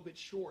fallen a little bit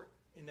short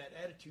in that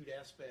attitude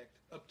aspect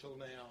up till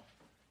now?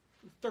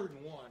 Third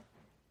and one.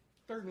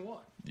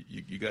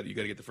 You got to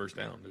get the first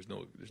down. There's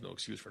no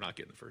excuse for not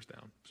getting the first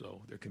down.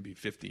 So there can be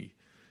 50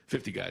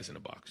 guys in a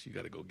box. You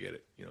got to go get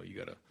it. You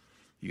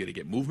got to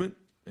get movement,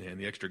 and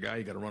the extra guy,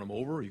 you got to run him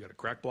over. You got to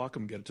crack block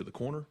him, get it to the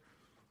corner,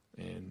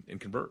 and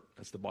convert.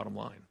 That's the bottom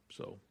line.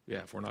 So yeah,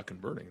 if we're not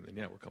converting, then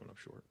yeah, we're coming up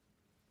short.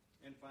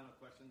 And final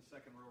question,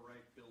 second row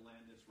right, Bill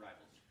Landis,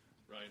 Rivals.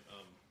 Ryan,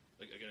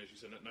 again, as you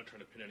said, not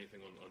trying to pin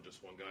anything on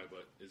just one guy,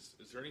 but is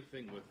there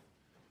anything with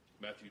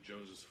Matthew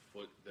Jones's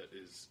foot that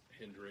is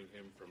hindering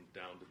him from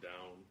down to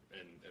down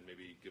and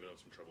maybe giving him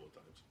some trouble at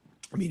times?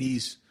 I mean,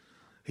 he's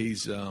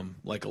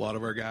like a lot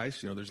of our guys.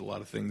 There's a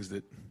lot of things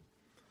that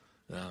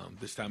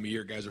this time of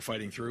year guys are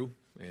fighting through,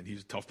 and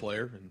he's a tough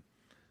player, and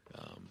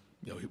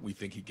we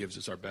think he gives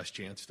us our best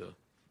chance to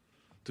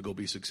go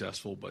be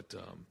successful. But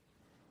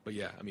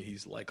yeah, I mean,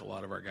 he's like a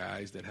lot of our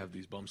guys that have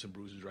these bumps and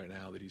bruises right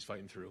now that he's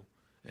fighting through,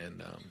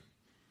 and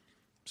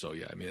so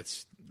yeah, I mean,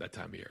 it's that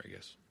time of year, I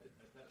guess.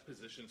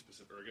 Position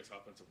specific, or I guess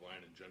offensive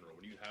line in general.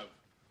 When you have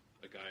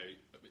a guy,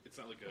 it's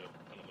not like a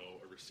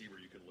receiver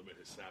you can limit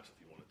his snaps if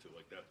you wanted to.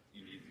 Like that,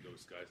 you need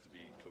those guys to be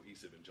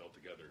cohesive and gel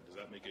together. Does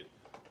that make it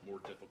more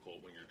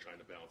difficult when you're trying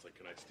to balance? Like,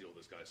 can I steal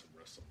this guy some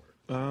rest somewhere?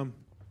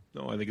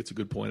 No, I think it's a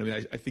good point. I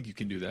mean, I think you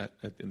can do that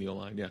in the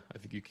O-line. Yeah,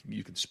 I think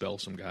you can spell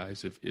some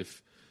guys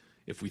if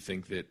we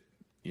think that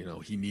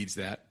he needs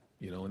that.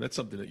 And that's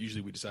something that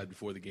usually we decide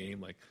before the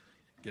game. Like,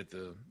 get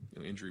the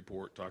injury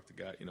report, talk to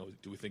guy.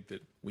 Do we think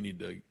that we need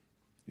to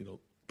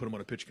put him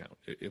on a pitch count?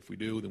 If we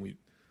do, then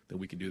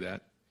we can do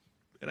that.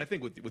 And I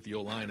think with the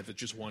O-line, if it's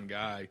just one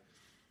guy,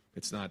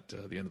 it's not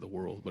the end of the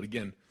world. But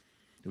again,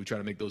 we try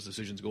to make those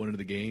decisions going into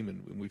the game,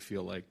 and we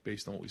feel like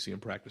based on what we see in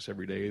practice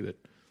every day that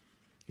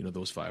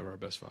those five are our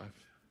best five.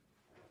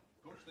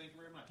 Coach, thank you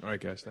very much. All right,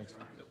 guys, thanks.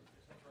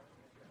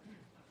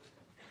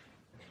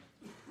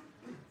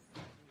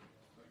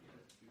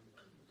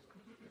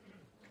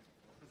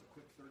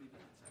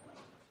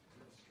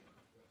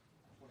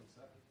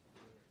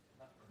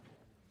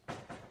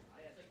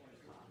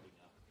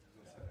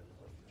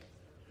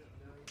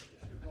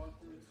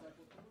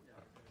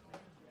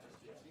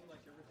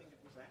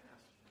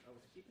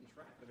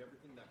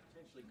 Everything that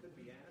potentially could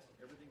be asked,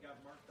 everything got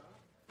marked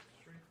off.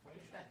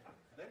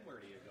 Then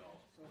where do you go?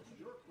 So it's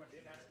your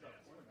question.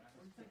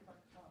 What do you think about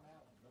Tom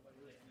Allen? Nobody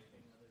really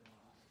anything other than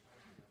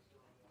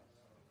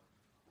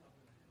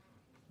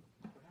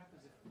what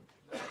happens if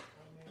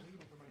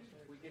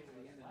we get to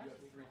the end and you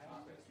have three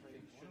topics that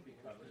should be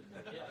covered?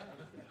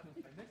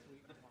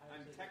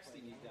 I'm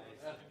texting you guys.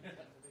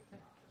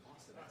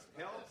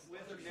 Help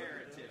with the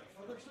narrative.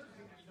 Well, there's certain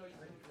people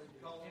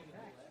you call them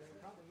back.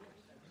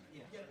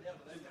 Yeah,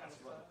 that's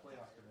what the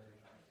playoff committee.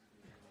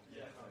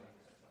 Yeah.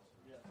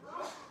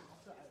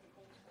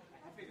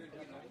 I figured,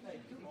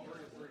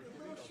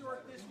 we're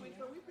short this week,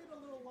 but we've been a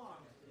little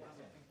long.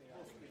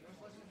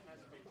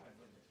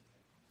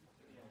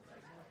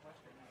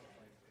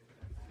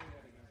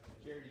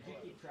 Jerry, did you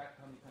keep track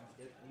how many times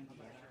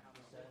Indiana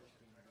said?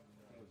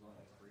 It was on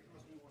 3.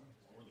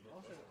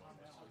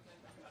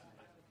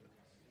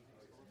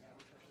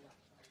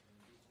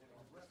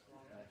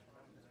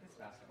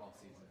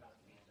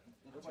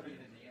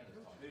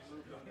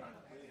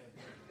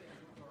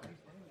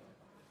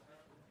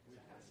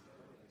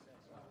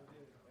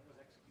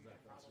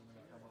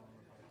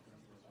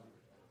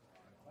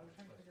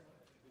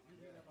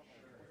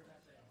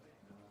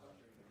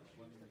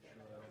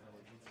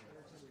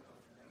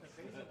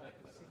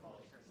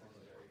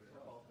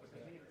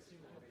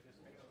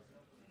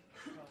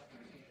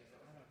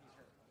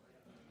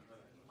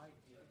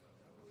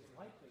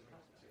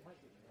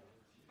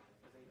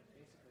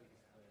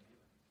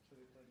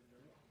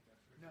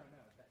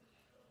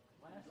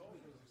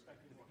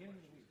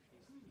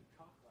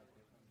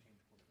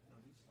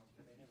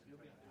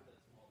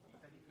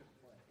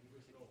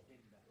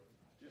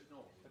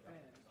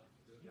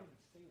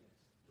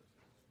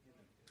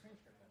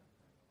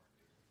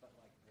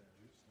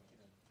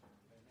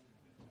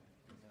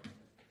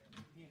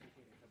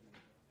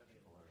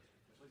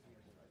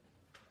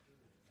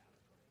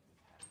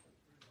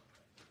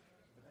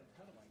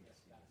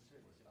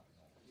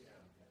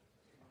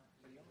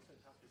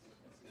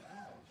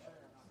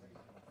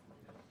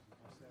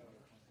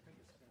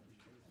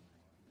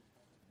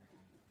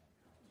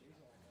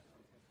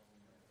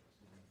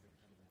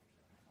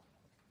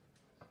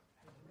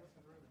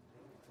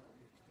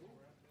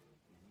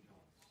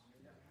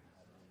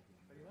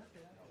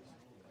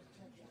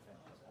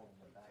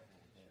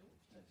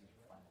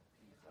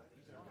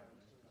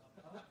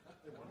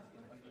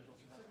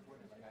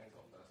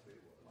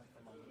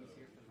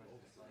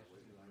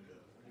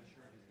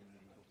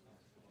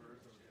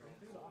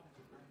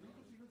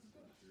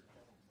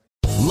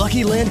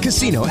 Lucky Land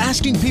Casino,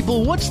 asking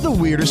people, what's the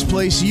weirdest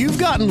place you've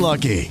gotten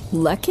lucky?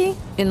 Lucky?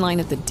 In line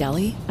at the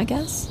deli, I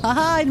guess?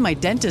 Aha, in my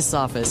dentist's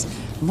office.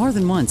 More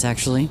than once,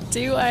 actually.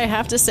 Do I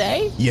have to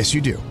say? Yes,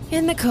 you do.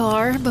 In the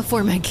car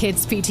before my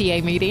kids'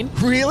 PTA meeting.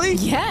 Really?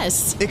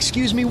 Yes.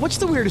 Excuse me, what's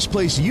the weirdest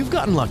place you've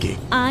gotten lucky?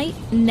 I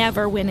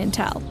never win and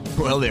tell.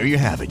 Well, there you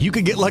have it. You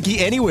can get lucky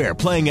anywhere,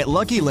 playing at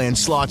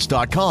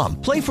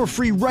LuckyLandSlots.com. Play for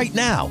free right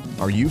now.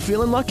 Are you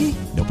feeling lucky?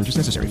 No purchase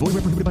necessary. Void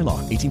where prohibited by law.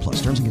 18+.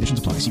 Terms and conditions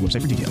apply. See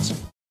website for details.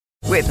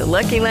 With the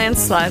Lucky Land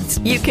Slots,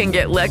 you can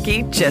get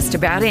lucky just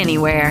about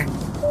anywhere.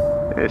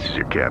 This is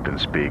your captain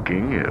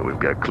speaking. We've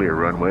got clear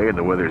runway and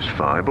the weather's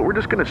fine, but we're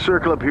just going to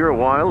circle up here a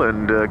while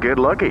and get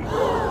lucky.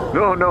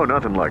 No,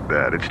 nothing like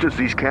that. It's just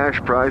these cash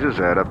prizes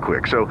add up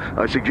quick. So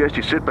I suggest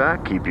you sit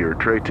back, keep your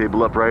tray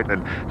table upright,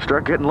 and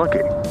start getting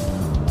lucky.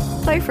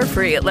 Play for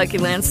free at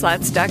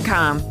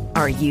LuckyLandSlots.com.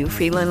 Are you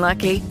feeling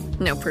lucky?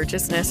 No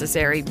purchase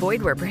necessary.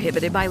 Void where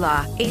prohibited by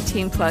law.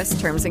 18+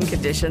 terms and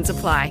conditions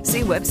apply.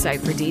 See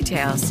website for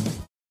details.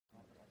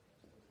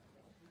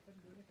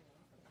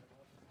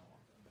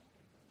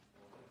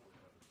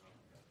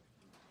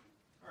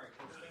 All right,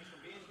 folks, thanks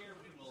for being here.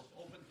 We will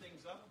open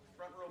things up.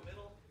 Front row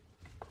middle,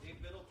 Dave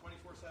Biddle,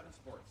 24/7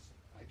 Sports.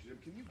 Hi, Jim.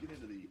 Can you get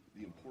into the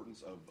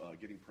importance of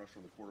getting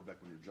pressure on the quarterback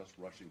when you're just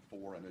rushing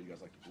four? I know you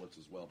guys like to blitz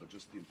as well, but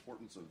just the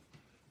importance of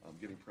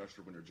getting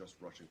pressure when you're just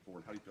rushing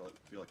forward. How do you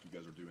feel like you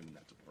guys are doing in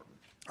that department?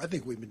 I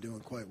think we've been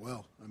doing quite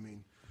well. I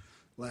mean,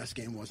 last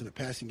game wasn't a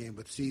passing game,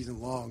 but season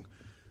long,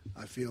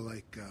 I feel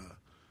like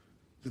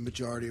the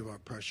majority of our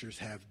pressures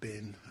have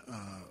been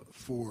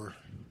for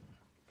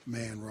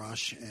man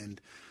rush, and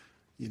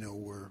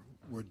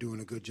we're doing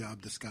a good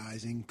job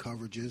disguising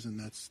coverages, and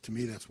to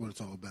me that's what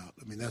it's all about.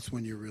 I mean, that's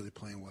when you're really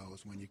playing well,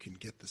 is when you can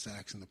get the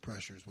sacks and the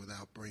pressures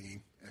without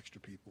bringing extra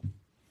people.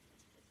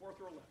 Fourth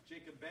row left,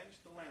 Jacob Bench,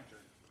 the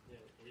Lantern. Yeah,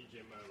 hey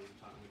Jim, we were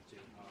talking to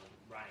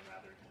Ryan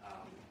rather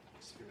a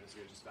few minutes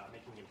ago just about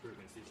making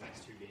improvements these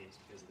next two games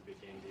because of the big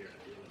game here at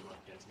the end of the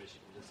month against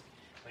Michigan. Just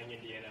playing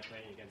Indiana,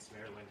 playing against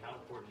Maryland. How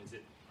important is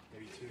it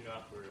maybe tune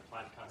up or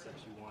apply the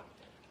concepts you want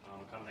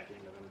come that game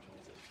November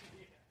 26th?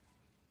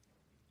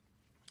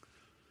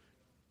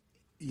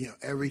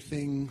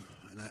 Everything,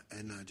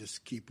 and I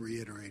just keep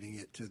reiterating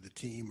it to the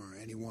team or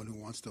anyone who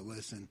wants to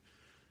listen,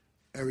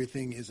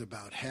 everything is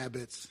about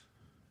habits,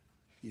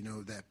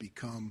 that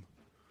become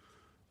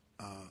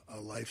a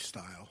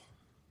lifestyle.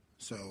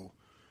 So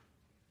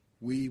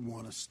we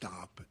want to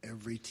stop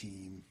every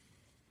team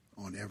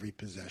on every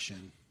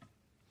possession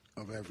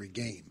of every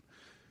game.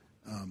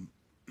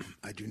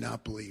 I do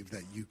not believe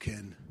that you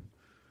can,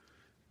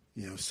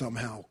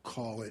 somehow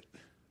call it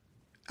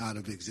out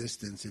of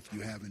existence if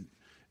you haven't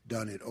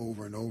done it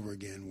over and over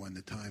again when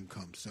the time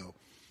comes. So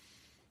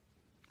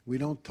we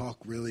don't talk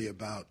really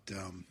about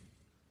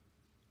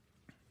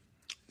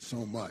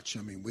so much.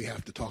 I mean, we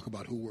have to talk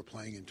about who we're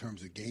playing in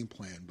terms of game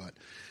plan, but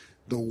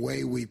the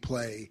way we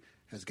play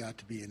has got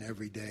to be an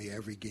everyday,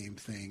 every game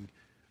thing,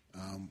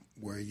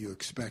 where you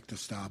expect to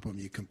stop them,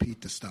 you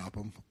compete to stop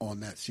them on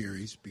that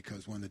series,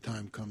 because when the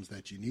time comes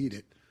that you need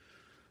it,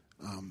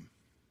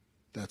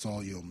 that's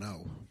all you'll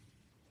know.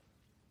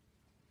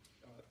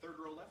 Third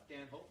row left,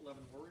 Dan Hope,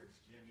 11 Warriors.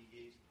 Jim, you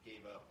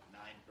gave up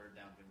 9 third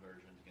down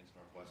conversions against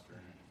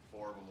Northwestern, and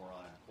 4 of them were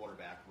on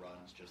quarterback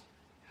runs. Just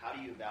how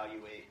do you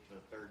evaluate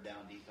the third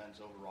down defense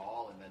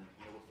overall? And then,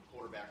 with the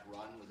quarterback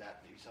run, was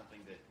that maybe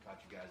something that caught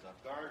you guys off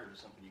guard, or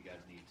something you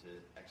guys need to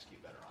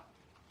execute better on?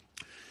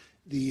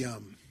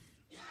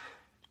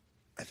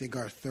 I think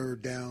our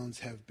third downs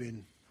have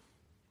been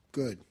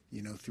good,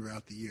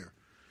 throughout the year.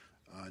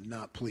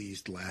 Not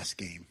pleased last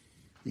game.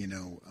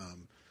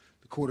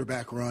 The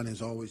quarterback run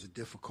is always a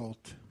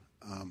difficult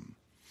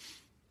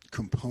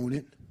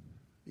component,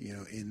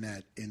 in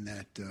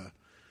that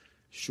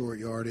short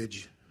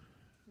yardage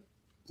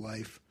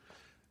life.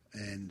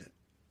 And,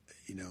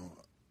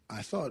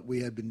 I thought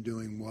we had been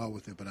doing well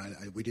with it, but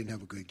we didn't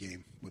have a good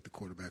game with the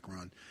quarterback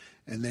run,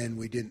 and then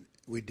we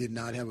did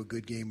not have a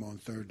good game on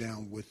third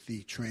down with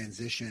the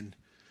transition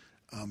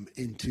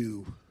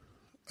into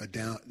the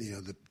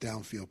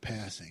downfield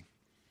passing.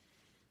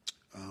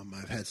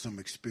 I've had some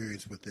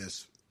experience with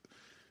this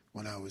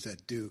when I was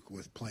at Duke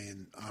with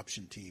playing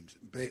option teams.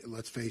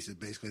 Let's face it,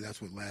 basically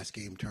that's what last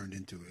game turned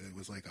into. It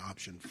was like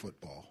option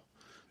football.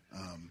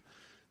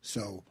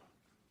 So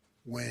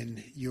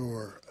when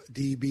your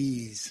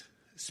DBs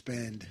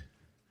spend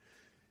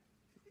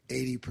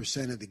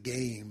 80% of the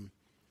game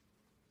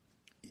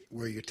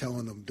where you're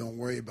telling them don't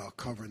worry about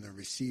covering the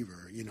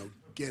receiver,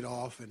 get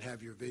off and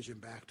have your vision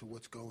back to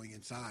what's going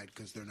inside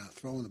because they're not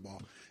throwing the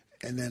ball.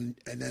 And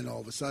then all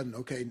of a sudden,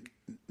 okay,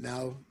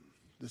 now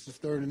this is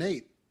 3rd and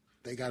 8.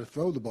 They got to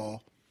throw the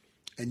ball,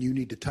 and you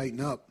need to tighten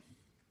up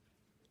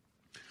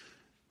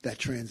that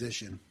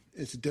transition.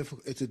 It's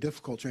a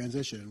difficult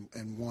transition,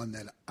 and one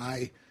that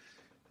I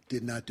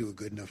did not do a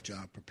good enough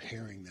job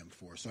preparing them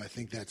for. So I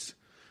think that's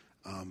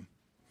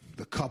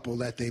the couple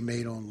that they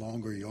made on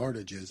longer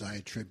yardages. I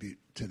attribute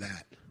to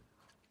that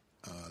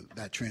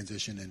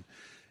transition,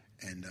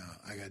 and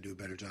I got to do a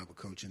better job of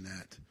coaching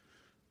that.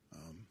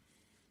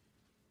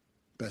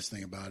 Best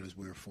thing about it is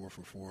we were 4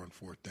 for 4 on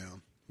 4th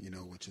down,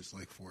 which is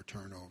like 4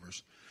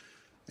 turnovers.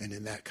 And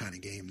in that kind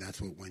of game,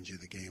 that's what wins you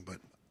the game. But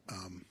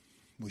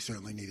we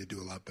certainly need to do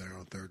a lot better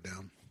on 3rd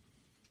down.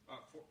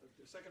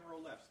 The second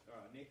row left,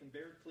 Nathan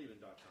Baird,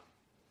 Cleveland.com.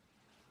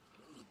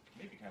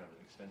 Maybe kind of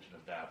an extension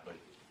of that, but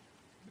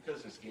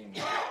because this game,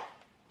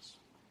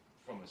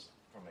 from a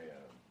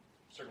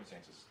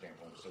circumstances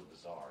standpoint, was so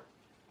bizarre,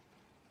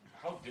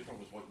 how different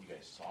was what you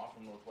guys saw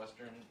from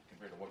Northwestern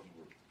compared to what you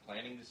were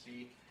planning to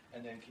see?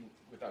 And then,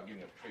 without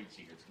giving up trade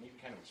secrets, can you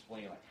kind of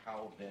explain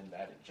how then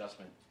that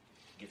adjustment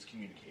gets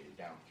communicated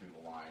down through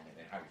the line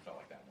and how you felt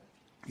like that went?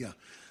 Yeah.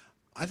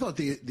 I thought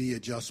the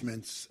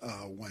adjustments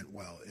went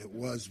well. It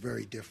was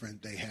very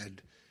different. They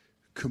had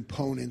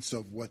components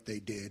of what they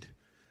did,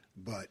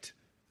 but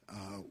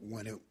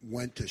when it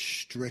went to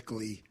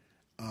strictly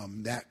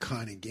that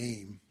kind of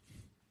game,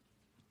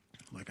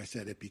 like I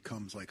said, it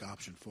becomes like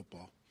option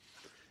football.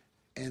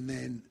 And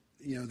then,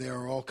 there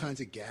are all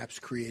kinds of gaps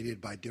created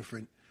by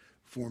different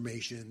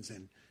formations,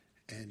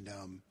 and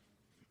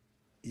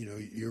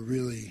you're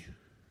really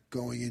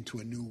going into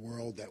a new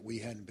world that we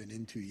hadn't been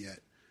into yet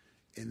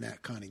in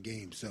that kind of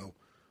game. So,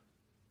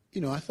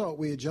 I thought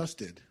we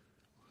adjusted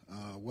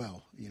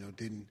well.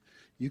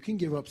 You can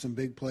give up some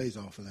big plays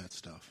off of that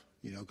stuff,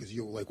 because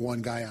you're like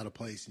one guy out of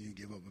place and you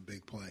give up a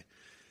big play.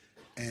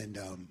 And,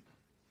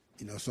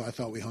 so I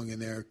thought we hung in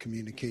there,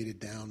 communicated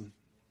down,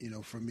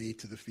 from me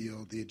to the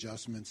field, the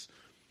adjustments,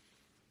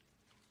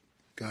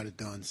 got it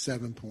done.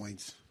 7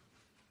 points.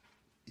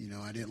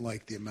 I didn't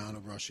like the amount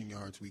of rushing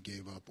yards we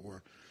gave up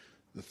or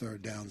the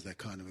 3rd downs that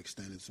kind of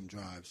extended some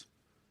drives.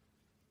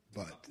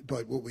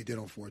 But what we did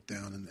on 4th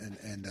down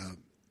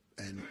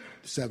and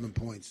 7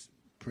 points,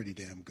 pretty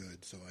damn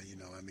good. So,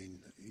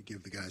 you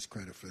give the guys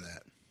credit for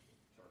that.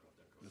 Sorry about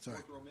that, Coach. That's all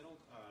right. 4th row middle,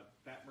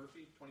 Pat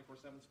Murphy,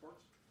 24/7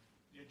 Sports.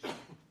 Yeah, Jim,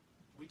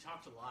 we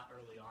talked a lot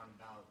early on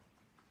about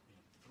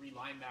 3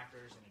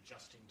 linebackers and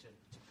adjusting to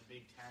the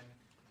Big Ten.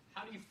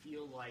 How do you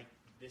feel like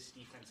this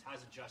defense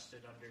has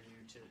adjusted under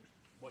you to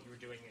what you were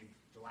doing in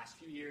the last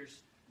few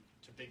years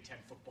to Big Ten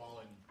football?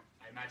 And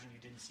I imagine you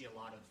didn't see a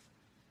lot of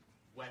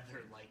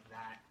weather like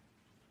that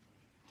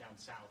down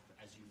south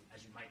as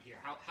you might hear.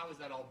 How has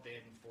that all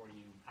been for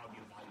you? How have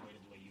you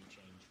evaluated the way you've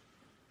changed?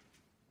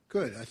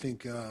 Good. I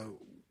think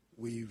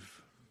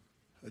we've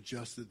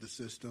adjusted the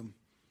system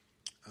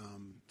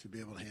to be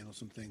able to handle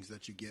some things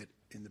that you get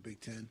in the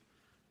Big Ten.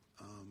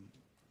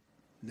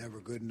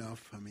 Never good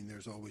enough.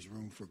 There's always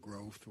room for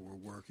growth. We're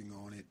working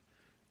on it.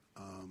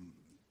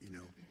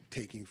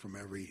 Taking from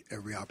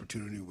every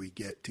opportunity we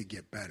get to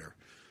get better.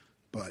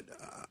 But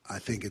I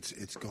think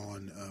it's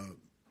gone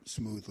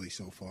smoothly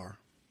so far.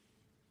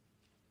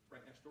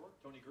 Right next door,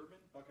 Tony Girdman,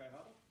 Buckeye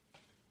Huddle.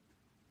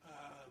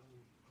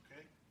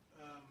 Okay.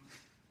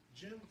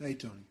 Jim? Hey,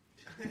 Tony.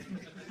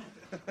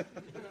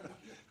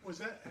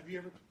 Have you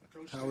ever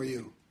coached? How are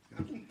you?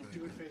 I'm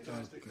doing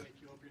fantastic. Thank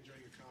you. Hope you're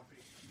enjoying your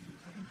coffee.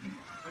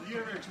 Have you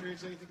ever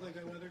experienced anything like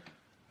that weather?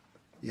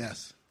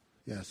 Yes.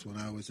 When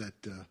I was at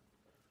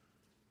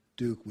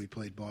Duke, we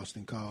played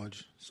Boston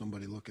College.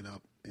 Somebody look it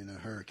up, in a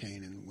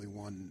hurricane, and we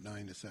won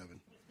 9-7.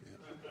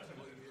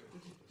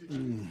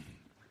 Yeah.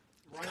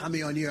 How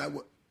many on year?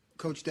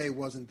 Coach Day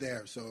wasn't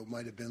there, so it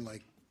might have been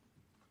like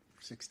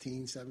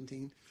 16,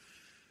 17.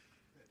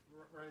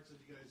 Ryan said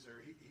you guys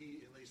he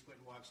at least went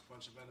and watched a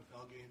bunch of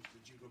NFL games.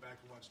 Did you go back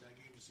and watch that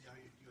game to see how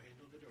you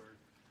handled it, or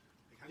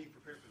how do you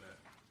prepare for that?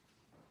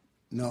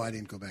 No, I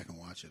didn't go back and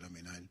watch it.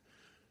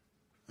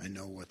 I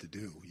know what to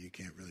do. You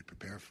can't really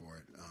prepare for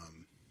it.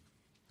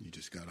 You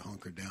just got to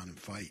hunker down and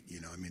fight.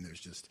 There's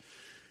just,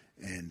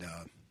 and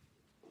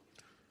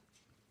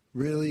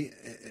really,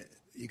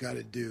 you got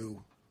to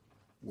do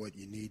what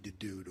you need to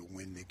do to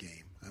win the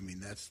game.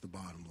 That's the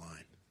bottom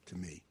line to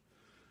me.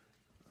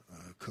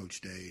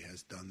 Coach Day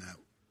has done that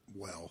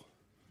well.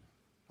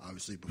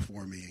 obviously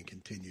before me and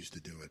continues to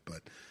do it.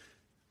 But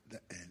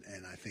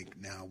and I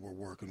think now we're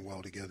working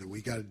well together.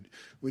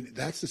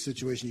 That's the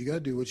situation. You got to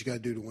do what you got to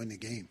do to win the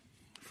game.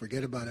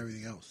 Forget about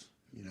everything else.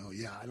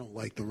 I don't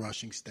like the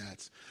rushing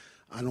stats.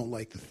 I don't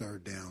like the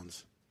third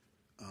downs.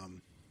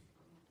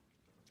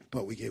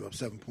 But we gave up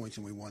 7 points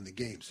and we won the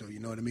game. So you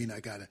know what I mean? I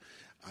gotta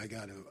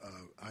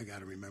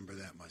remember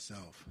that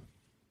myself.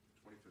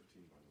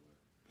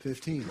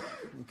 2015, by the way. 15.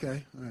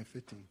 Okay. All right.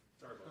 15.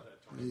 Sorry about that,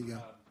 There you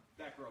go.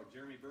 Back row,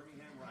 Jeremy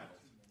Birmingham,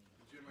 Rivals.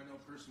 Jim, I know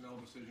personnel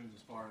decisions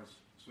as far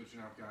as switching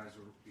out guys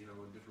or in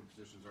different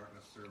positions aren't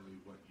necessarily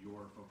what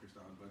you're focused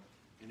on, but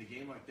in a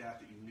game like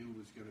that you knew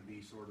was going to be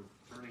sort of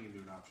turning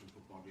into an option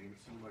football game, it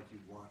seemed like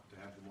you'd want to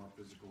have the more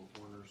physical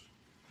corners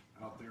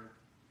out there.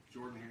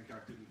 Jordan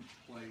Hancock didn't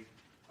play.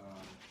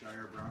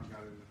 Jair Brown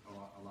got in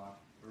a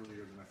lot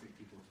earlier than I think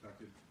people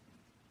expected.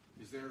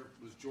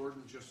 Was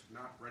Jordan just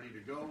not ready to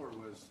go, or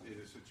was it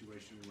a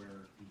situation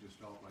where he just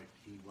felt like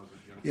he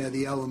wasn't going to? Yeah,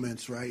 the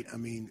elements, right? I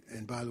mean,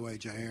 and by the way,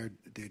 Jair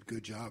did a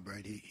good job,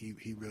 right?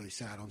 He really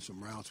sat on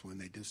some routes when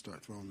they did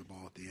start throwing the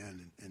ball at the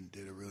end and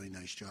did a really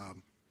nice job.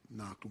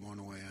 Knocked one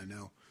away, I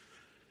know.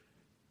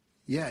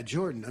 Yeah,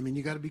 Jordan, I mean,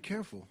 you got to be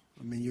careful.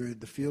 I mean,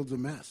 the field's a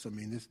mess. I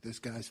mean, this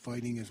guy's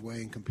fighting his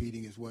way and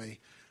competing his way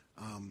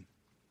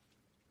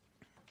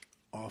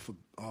off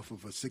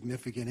of a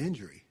significant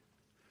injury.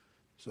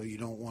 So you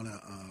don't want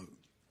to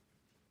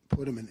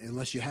put him in,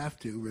 unless you have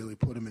to, really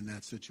put him in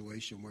that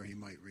situation where he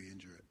might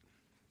re-injure it.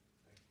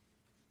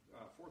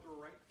 Fourth row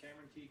right,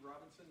 Cameron Teague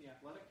Robinson, The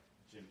Athletic.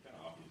 Jim, kind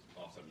of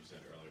off something you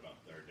said earlier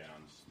about third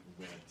downs.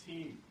 When a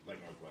team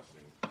like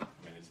Northwestern,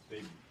 it's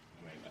big.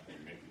 I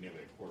think maybe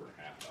nearly a quarter and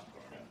a half about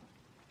throwing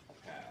a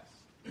pass.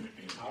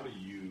 How do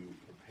you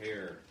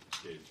prepare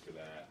kids for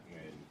that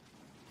when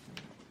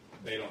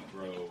they don't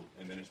throw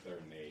and then it's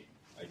 3rd and 8?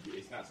 Like,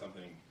 it's not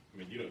something. I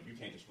mean, you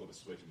can't just flip a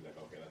switch and be like,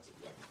 okay, let's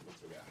go.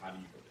 How do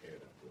you prepare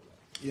them for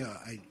that? Yeah,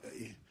 I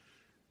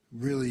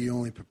really you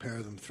only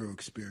prepare them through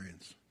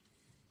experience,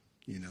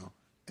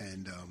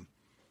 and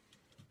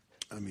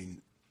I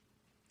mean,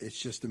 it's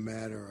just a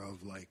matter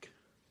of like,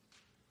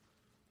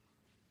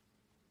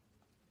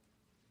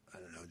 I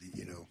don't know,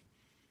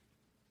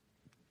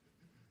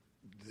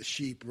 the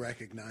sheep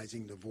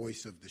recognizing the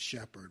voice of the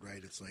shepherd,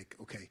 right? It's like,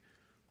 okay,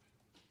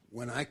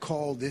 when I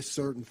call this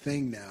certain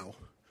thing now,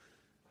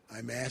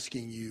 I'm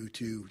asking you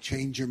to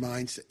change your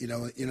mindset. You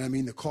know what I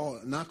mean? The call,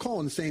 not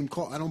calling the same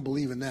call. I don't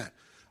believe in that.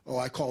 Oh,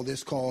 I call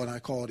this call and I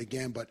call it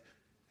again, but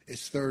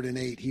it's 3rd and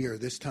 8 here.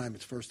 This time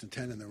it's 1st and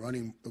 10 and they're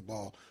running the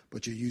ball,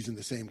 but you're using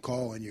the same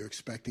call and you're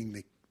expecting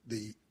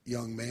the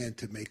young man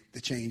to make the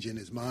change in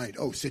his mind.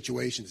 Oh,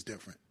 situation's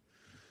different.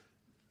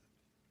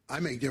 I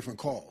make different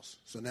calls.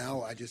 So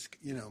now I just,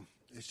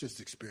 it's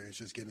just experience,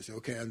 just getting to say,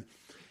 okay,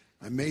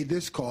 I made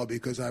this call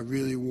because I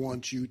really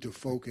want you to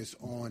focus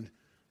on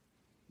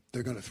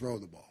they're going to throw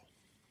the ball,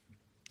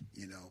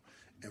 and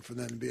for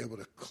them to be able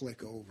to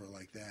click over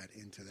like that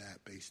into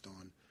that based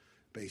on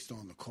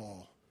the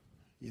call,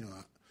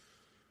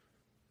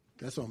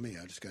 that's on me.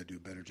 I just got to do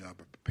a better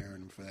job of preparing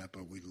them for that,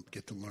 but we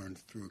get to learn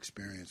through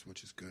experience,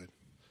 which is good.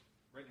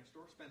 Right next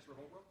door, Spencer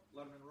Holbrook,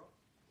 Letterman Row.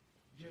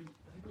 Jim,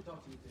 I think we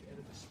talked to you at the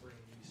end of the spring,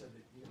 and you said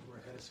that you guys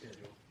were ahead of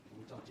schedule. And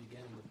we talked to you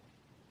again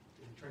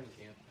in training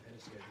camp, ahead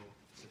of schedule,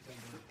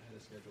 September, ahead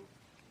of schedule.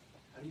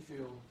 How do you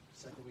feel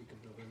second week of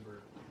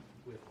November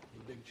with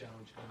the big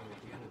challenge coming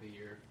at the end of the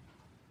year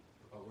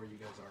about where you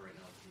guys are right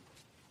now?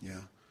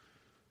 Yeah.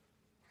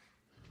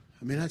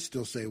 I mean, I'd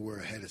still say we're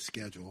ahead of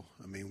schedule.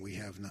 I mean, we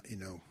have not,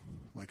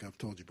 like I've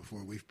told you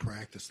before, we've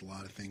practiced a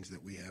lot of things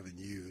that we haven't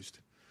used.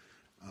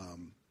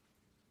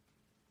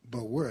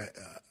 But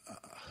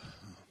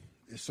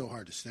it's so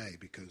hard to say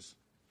because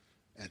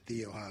at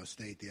The Ohio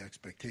State, the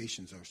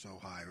expectations are so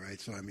high,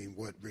 right? So, I mean,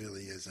 what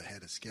really is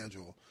ahead of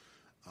schedule?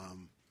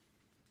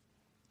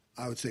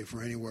 I would say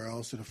for anywhere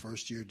else in a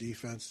first-year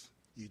defense,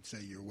 you'd say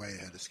you're way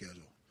ahead of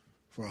schedule.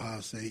 For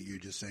Ohio State, you're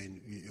just saying,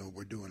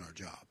 we're doing our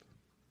job.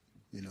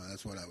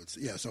 That's what I would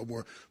say. Yeah, so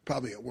we're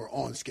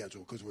on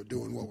schedule because we're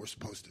doing what we're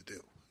supposed to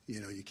do.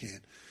 You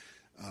can't.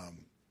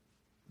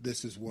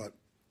 This is what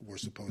we're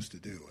supposed to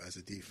do as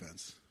a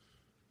defense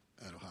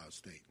at Ohio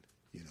State.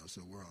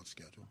 So we're on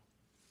schedule.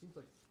 Seems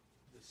like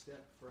the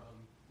step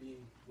from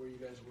being where you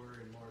guys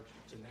were in March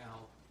to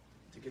now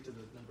to get to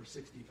the number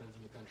 6 defense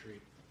in the country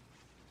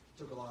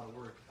took a lot of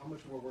work. How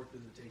much more work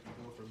does it take to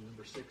go from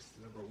number 6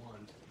 to number 1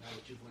 now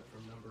that you went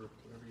from number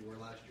whatever you were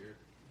last year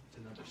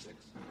to number 6?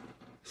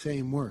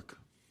 Same work.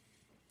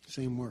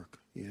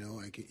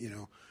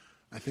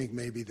 I think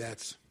maybe the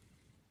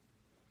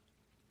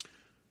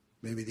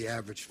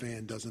average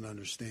fan doesn't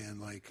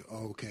understand, like,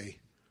 oh, okay,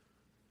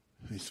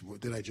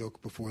 did I joke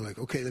before? Like,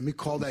 okay, let me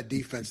call that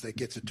defense that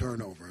gets a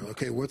turnover.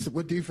 Okay,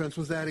 what defense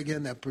was that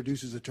again that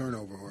produces a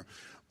turnover?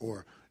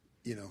 Or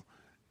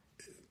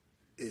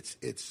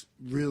it's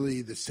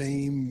really the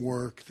same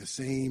work, the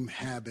same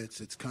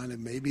habits. It's kind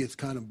of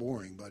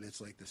boring, but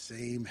it's like the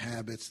same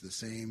habits, the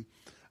same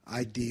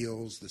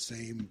ideals, the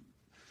same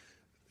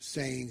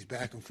sayings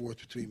back and forth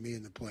between me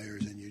and the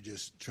players, and you're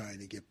just trying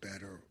to get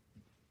better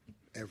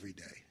every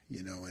day.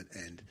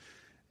 and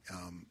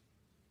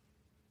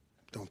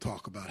don't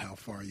talk about how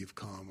far you've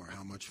come or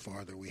how much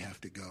farther we have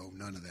to go.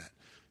 None of that.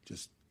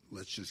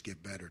 Let's just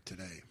get better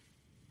today.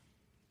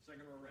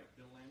 Second row right,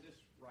 Bill Landis,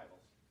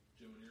 Rivals.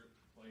 Jim, when you're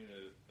playing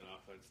an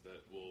offense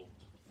that will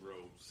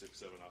throw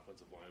 6-7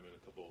 offensive linemen,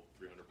 a couple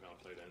 300-pound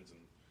tight ends, and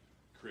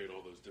create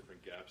all those different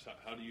gaps,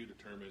 how do you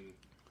determine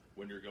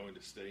when you're going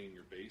to stay in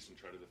your base and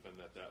try to defend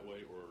that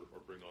way, or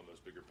bring on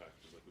those bigger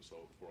packages like we saw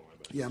with 4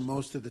 linebackers? Yeah,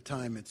 most of the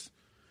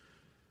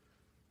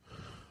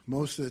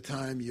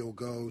time you'll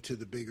go to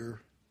the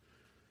bigger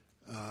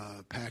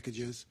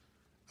packages.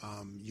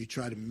 You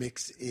try to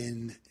mix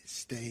in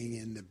staying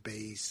in the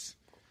base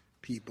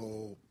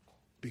people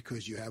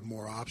because you have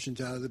more options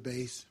out of the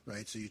base,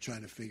 right? So you're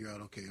trying to figure out,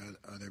 okay,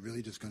 are they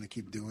really just going to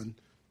keep doing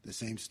the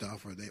same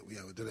stuff, or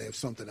do they have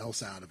something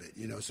else out of it?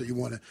 So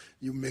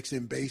you mix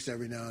in base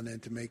every now and then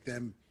to make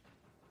them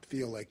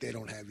feel like they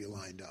don't have you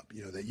lined up.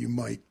 That you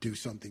might do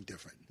something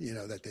different.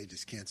 That they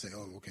just can't say,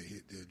 oh,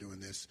 okay, they're doing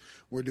this,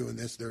 we're doing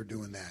this, they're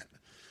doing that.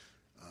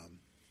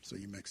 So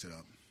you mix it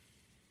up.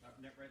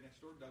 Right next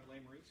door, Doug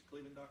Lamarice,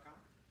 Cleveland.com.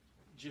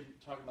 Jim,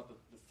 talking about the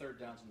third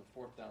downs and the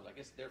fourth downs, I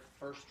guess their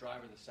first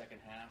drive of the second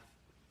half,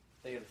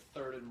 they had a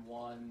 3rd and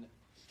 1.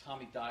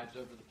 Tommy dives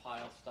over the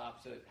pile,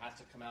 stops it, has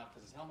to come out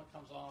because his helmet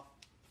comes off.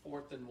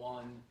 4th and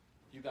 1.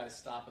 You guys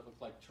stop. It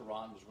looked like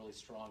Tehran was really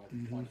strong at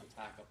the point of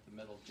attack up the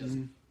middle. Just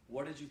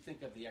what did you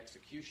think of the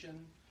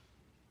execution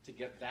to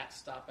get that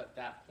stop at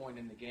that point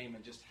in the game,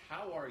 and just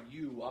how are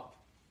you up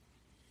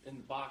in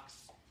the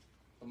box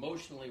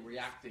emotionally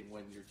reacting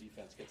when your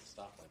defense gets a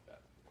stop like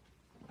that?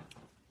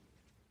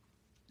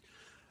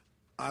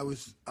 I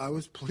was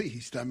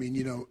pleased. I mean,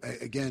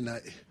 again,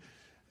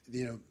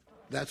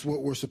 that's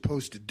what we're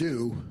supposed to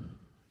do.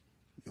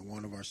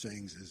 One of our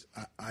sayings is,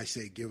 I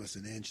say give us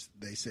an inch,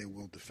 they say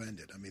we'll defend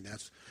it. I mean,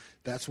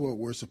 that's what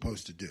we're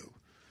supposed to do.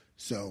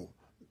 So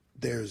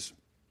there's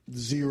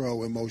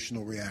zero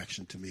emotional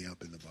reaction to me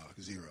up in the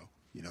box, zero,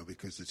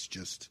 because it's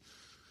just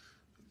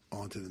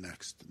on to the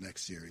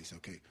next series.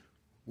 Okay,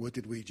 what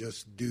did we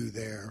just do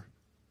there?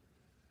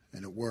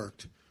 And it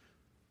worked.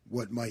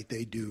 What might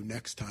they do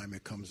next time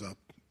it comes up?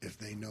 If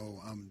they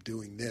know I'm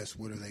doing this,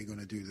 what are they going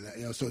to do to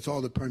that? So it's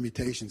all the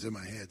permutations in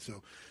my head.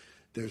 So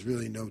there's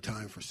really no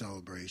time for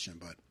celebration,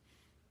 but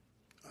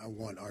I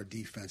want our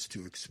defense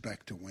to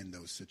expect to win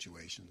those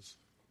situations.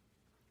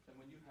 And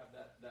when you have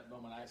that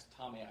moment, I asked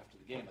Tommy after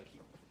the game,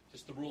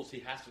 just the rules, he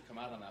has to come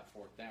out on that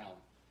 4th down,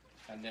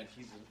 and then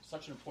he's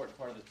such an important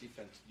part of the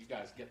defense. You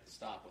guys get the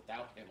stop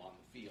without him on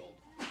the field.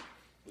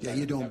 Yeah,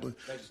 you don't blink.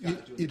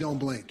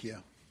 Yeah,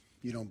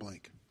 you don't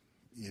blink.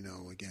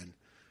 Again,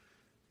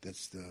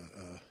 that's the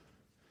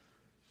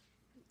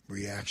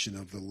reaction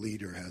of the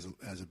leader has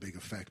a big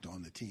effect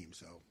on the team.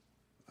 So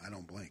I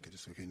don't blink. I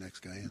just, okay, next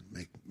guy in,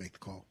 make the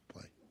call,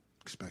 play,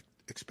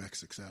 expect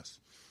success.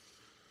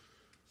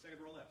 Second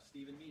row left,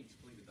 Stephen Means,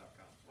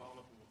 Cleveland.com. Following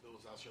up on what Bill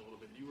was asking a little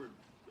bit, you were,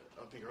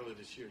 I think earlier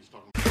this year, just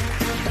talking.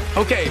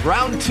 Okay,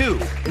 round 2.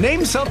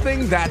 Name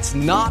something that's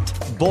not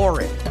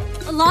boring.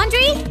 A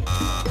laundry?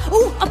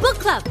 Ooh, a book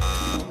club.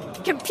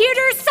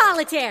 Computer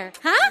solitaire,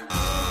 huh?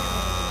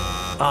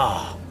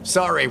 Ah,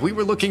 sorry, we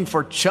were looking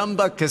for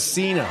Chumba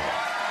Casino.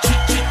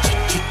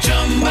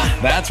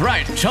 That's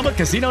right,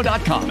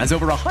 ChumbaCasino.com has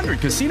over 100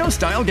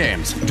 casino-style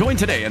games. Join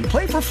today and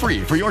play for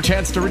free for your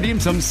chance to redeem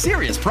some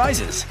serious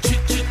prizes.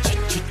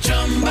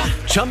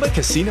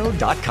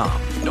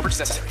 ChumbaCasino.com. No purchase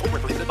necessary. Void where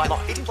prohibited by law.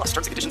 18+ terms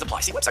and conditions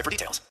apply. See website for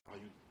details. You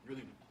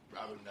really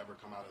rather never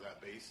come out of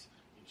that base.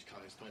 You just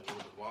kind of explained a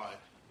little bit why.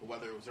 But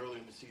whether it was early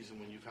in the season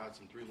when you've had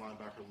some 3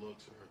 linebacker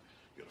looks, or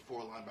you had a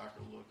 4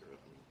 linebacker look, or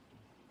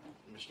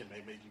Michigan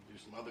may make you do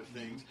some other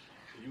things.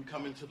 You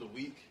come into the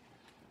week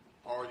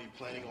already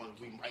planning on,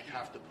 we might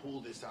have to pull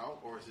this out,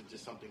 or is it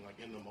just something like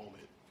in the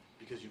moment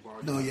because you've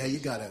already? No, yeah, you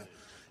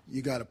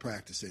gotta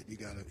practice it. You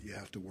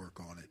have to work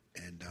on it,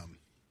 and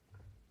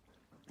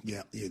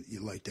yeah, you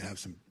like to have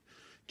some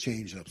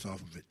change ups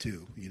off of it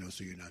too.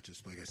 So you're not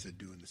just, like I said,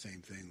 doing the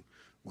same thing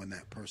when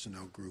that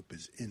personnel group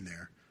is in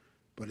there.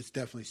 But it's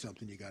definitely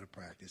something you got to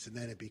practice, and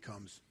then it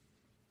becomes,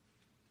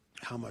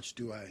 how much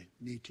do I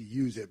need to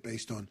use it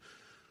based on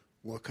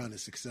what kind of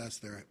success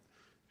they're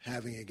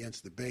having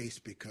against the base,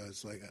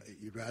 because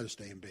you'd rather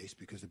stay in base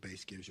because the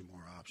base gives you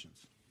more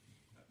options.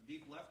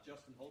 Deep left,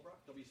 Justin Holbrook,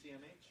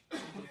 WCMH. They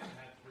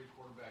had 3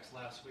 quarterbacks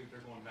last week.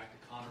 They're going back to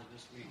Connor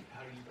this week.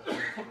 How do you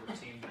prepare for a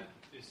team that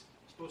is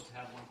supposed to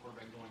have one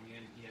quarterback going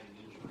in? He had an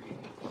injury.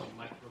 They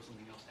might throw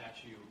something else at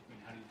you. I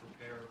mean, how do you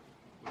prepare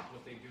with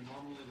what they do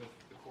normally with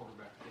the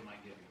quarterback that they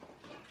might give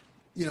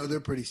you? They're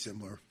pretty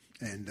similar,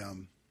 and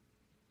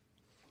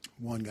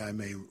one guy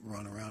may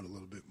run around a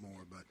little bit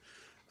more, but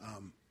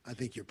I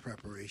think your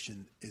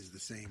preparation is the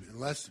same,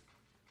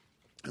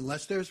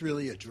 unless there's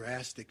really a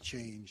drastic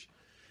change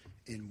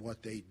in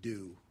what they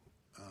do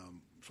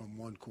from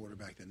one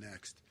quarterback to the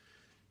next.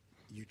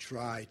 You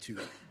try to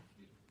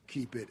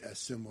keep it as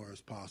similar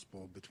as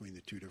possible between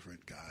the 2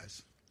 different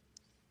guys.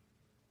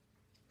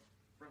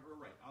 Front row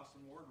right,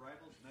 Austin Ward,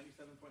 Rivals,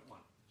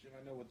 97.1. Jim,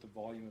 I know with the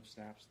volume of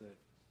snaps that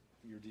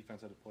your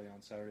defense had to play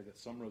on Saturday, that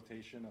some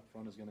rotation up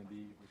front is going to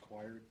be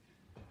required.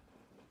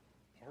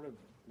 Part of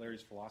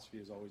Larry's philosophy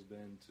has always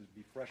been to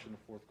be fresh in the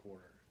fourth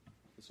quarter.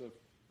 So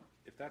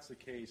if that's the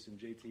case and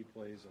JT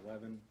plays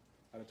 11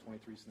 out of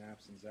 23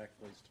 snaps and Zach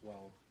plays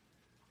 12,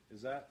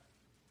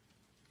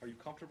 are you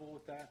comfortable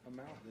with that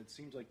amount? It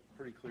seems like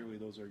pretty clearly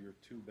those are your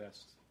two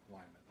best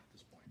linemen at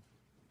this point.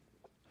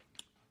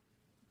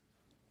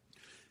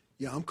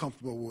 Yeah, I'm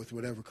comfortable with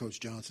whatever Coach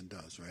Johnson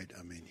does, right?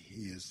 I mean,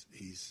 he's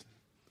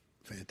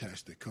a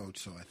fantastic coach,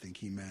 so I think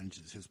he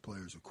manages his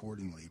players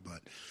accordingly.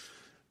 But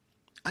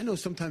I know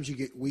sometimes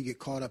we get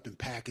caught up in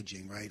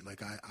packaging, right?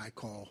 Like I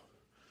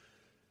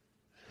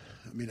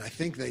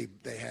think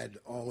they had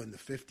all in the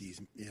 50s,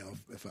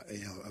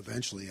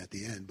 eventually at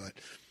the end. But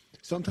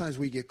sometimes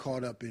we get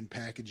caught up in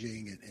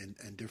packaging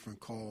and different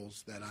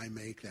calls that I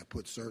make that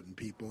put certain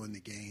people in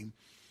the game.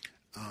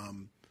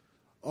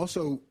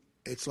 Also,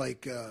 it's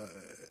like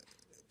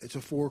it's a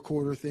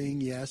 4-quarter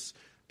thing, yes,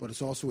 but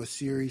it's also a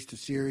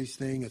series-to-series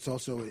thing. It's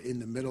also in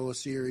the middle of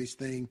series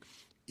thing,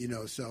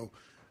 So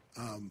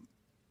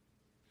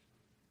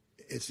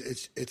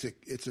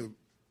it's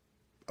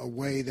a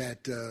way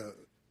that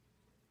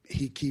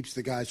he keeps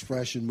the guys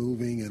fresh and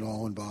moving and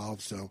all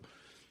involved. So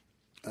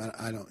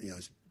I don't,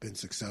 it's been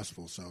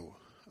successful. So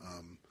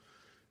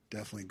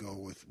definitely go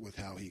with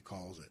how he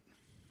calls it.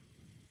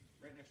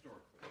 Right next door,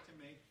 Tim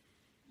May,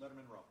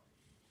 Letterman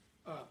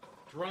Row.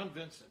 Teron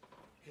Vincent,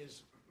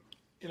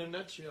 in a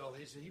nutshell,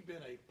 has he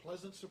been a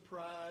pleasant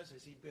surprise?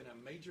 Has he been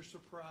a major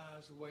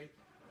surprise?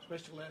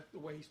 Especially the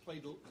way he's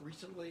played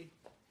recently,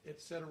 et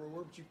cetera.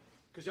 Where would you?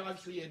 Because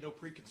obviously you had no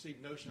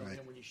preconceived notion of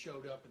him when you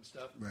showed up and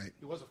stuff. Right.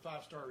 He was a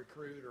 5-star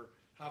recruit or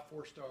high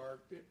 4-star.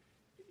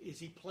 Is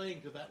he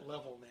playing to that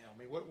level now? I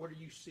mean, what are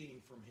you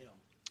seeing from him?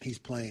 He's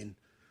playing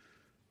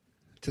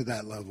to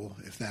that level.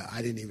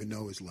 I didn't even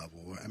know his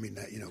level. I mean,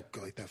 that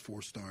like that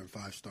 4-star and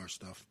 5-star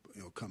stuff,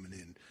 coming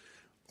in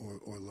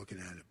or looking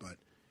at it. But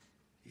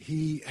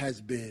he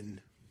has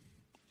been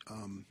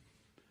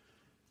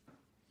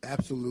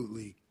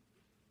absolutely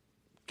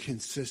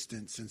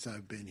consistent since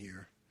I've been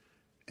here.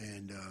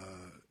 And,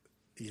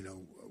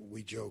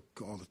 we joke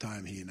all the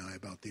time, he and I,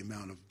 about the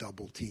amount of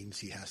double teams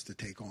he has to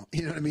take on.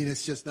 You know what I mean?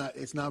 It's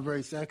not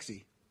very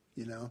sexy,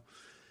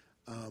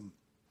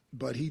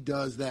 but he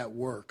does that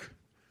work.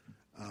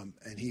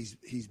 And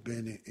he's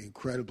been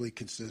incredibly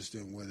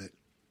consistent with it,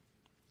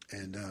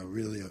 and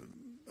really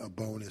a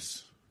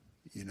bonus,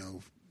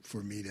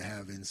 for me to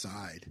have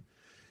inside,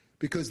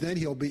 because then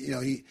he'll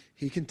be,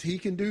 he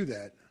can do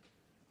that.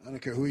 I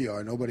don't care who you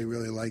are. Nobody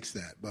really likes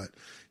that, but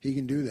he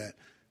can do that.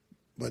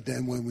 But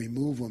then when we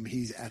move him,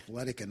 he's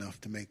athletic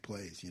enough to make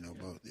plays,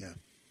 both, yeah.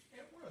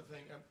 And one other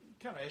thing, I'm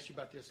kind of asked you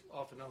about this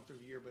off and on through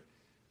the year, but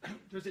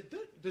does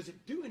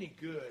it do any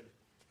good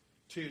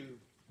to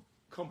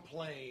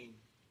complain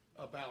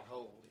about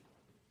holding?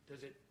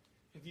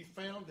 Have you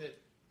found that,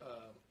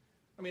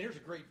 there's a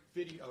great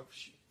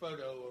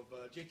photo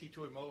of JT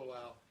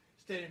Tuimoloau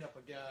standing up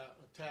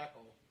a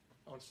tackle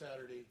on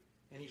Saturday,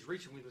 and he's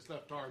reaching with his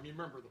left arm. You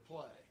remember the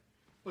play.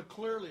 But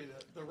clearly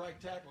the right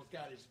tackle's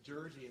got his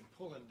jersey and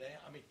pulling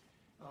down.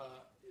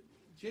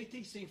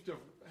 JT seems to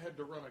have had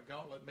to run a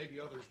gauntlet, maybe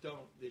others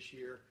don't this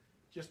year,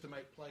 just to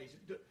make plays.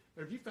 But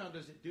have you found,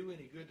 does it do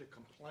any good to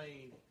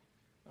complain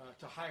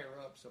to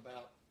higher-ups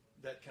about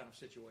that kind of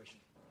situation?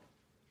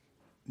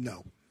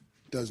 No.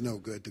 Does no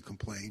good to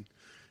complain.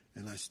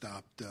 And I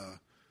stopped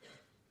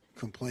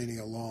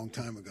complaining a long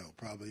time ago,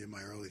 probably in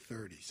my early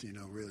 30s.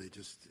 Really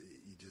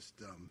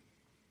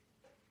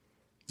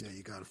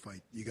you got to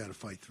fight. You got to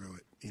fight through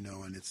it.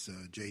 And it's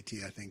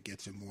JT. I think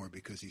gets him more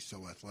because he's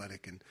so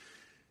athletic, and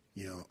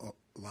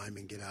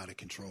linemen get out of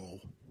control.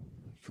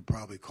 You could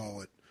probably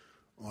call it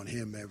on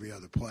him every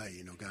other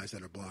play. Guys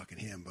that are blocking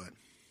him, but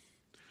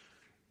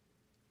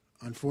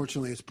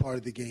unfortunately, it's part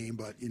of the game.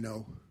 But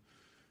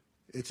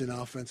it's an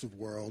offensive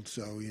world,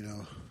 so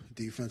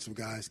defensive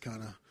guys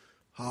kind of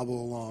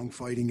hobble along,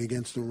 fighting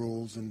against the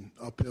rules and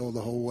uphill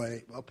the whole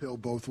way, uphill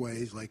both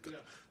ways, like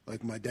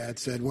my dad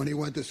said when he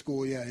went to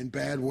school. Yeah, in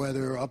bad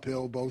weather,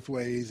 uphill both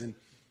ways, and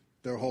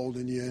they're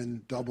holding you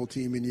and double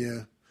teaming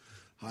you,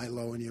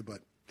 high-lowing you.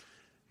 But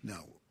no,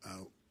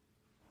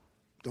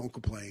 don't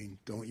complain.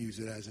 Don't use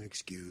it as an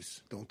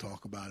excuse. Don't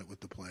talk about it with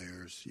the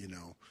players.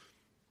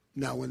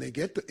 Now when they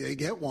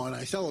get one,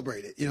 I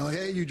celebrate it.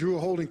 Hey, you drew a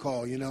holding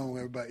call.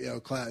 Everybody,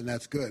 and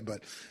that's good.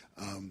 But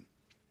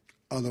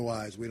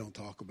otherwise, we don't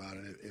talk about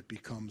it. It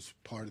becomes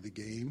part of the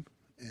game,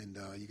 and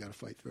you got to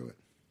fight through it.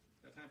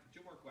 Got time for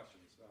two more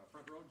questions.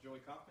 Front row, Joey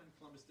Kaufman,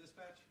 Columbus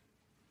Dispatch.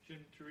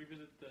 Jim, to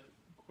revisit the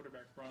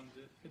quarterback runs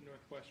at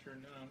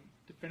Northwestern,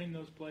 defending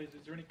those plays,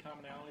 is there any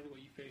commonality to what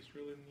you faced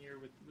earlier in the year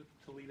with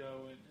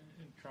Toledo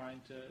and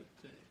trying to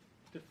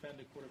defend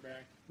a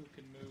quarterback who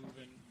can move,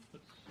 and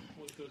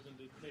what goes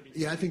into maybe?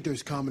 Yeah, I think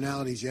there's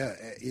commonalities. Yeah,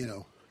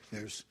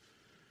 there's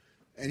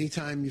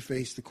anytime you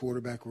face the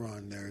quarterback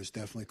run, there's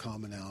definitely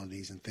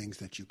commonalities and things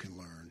that you can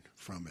learn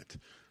from it.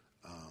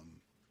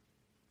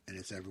 And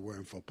it's everywhere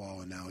in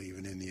football, and now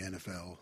even in the NFL.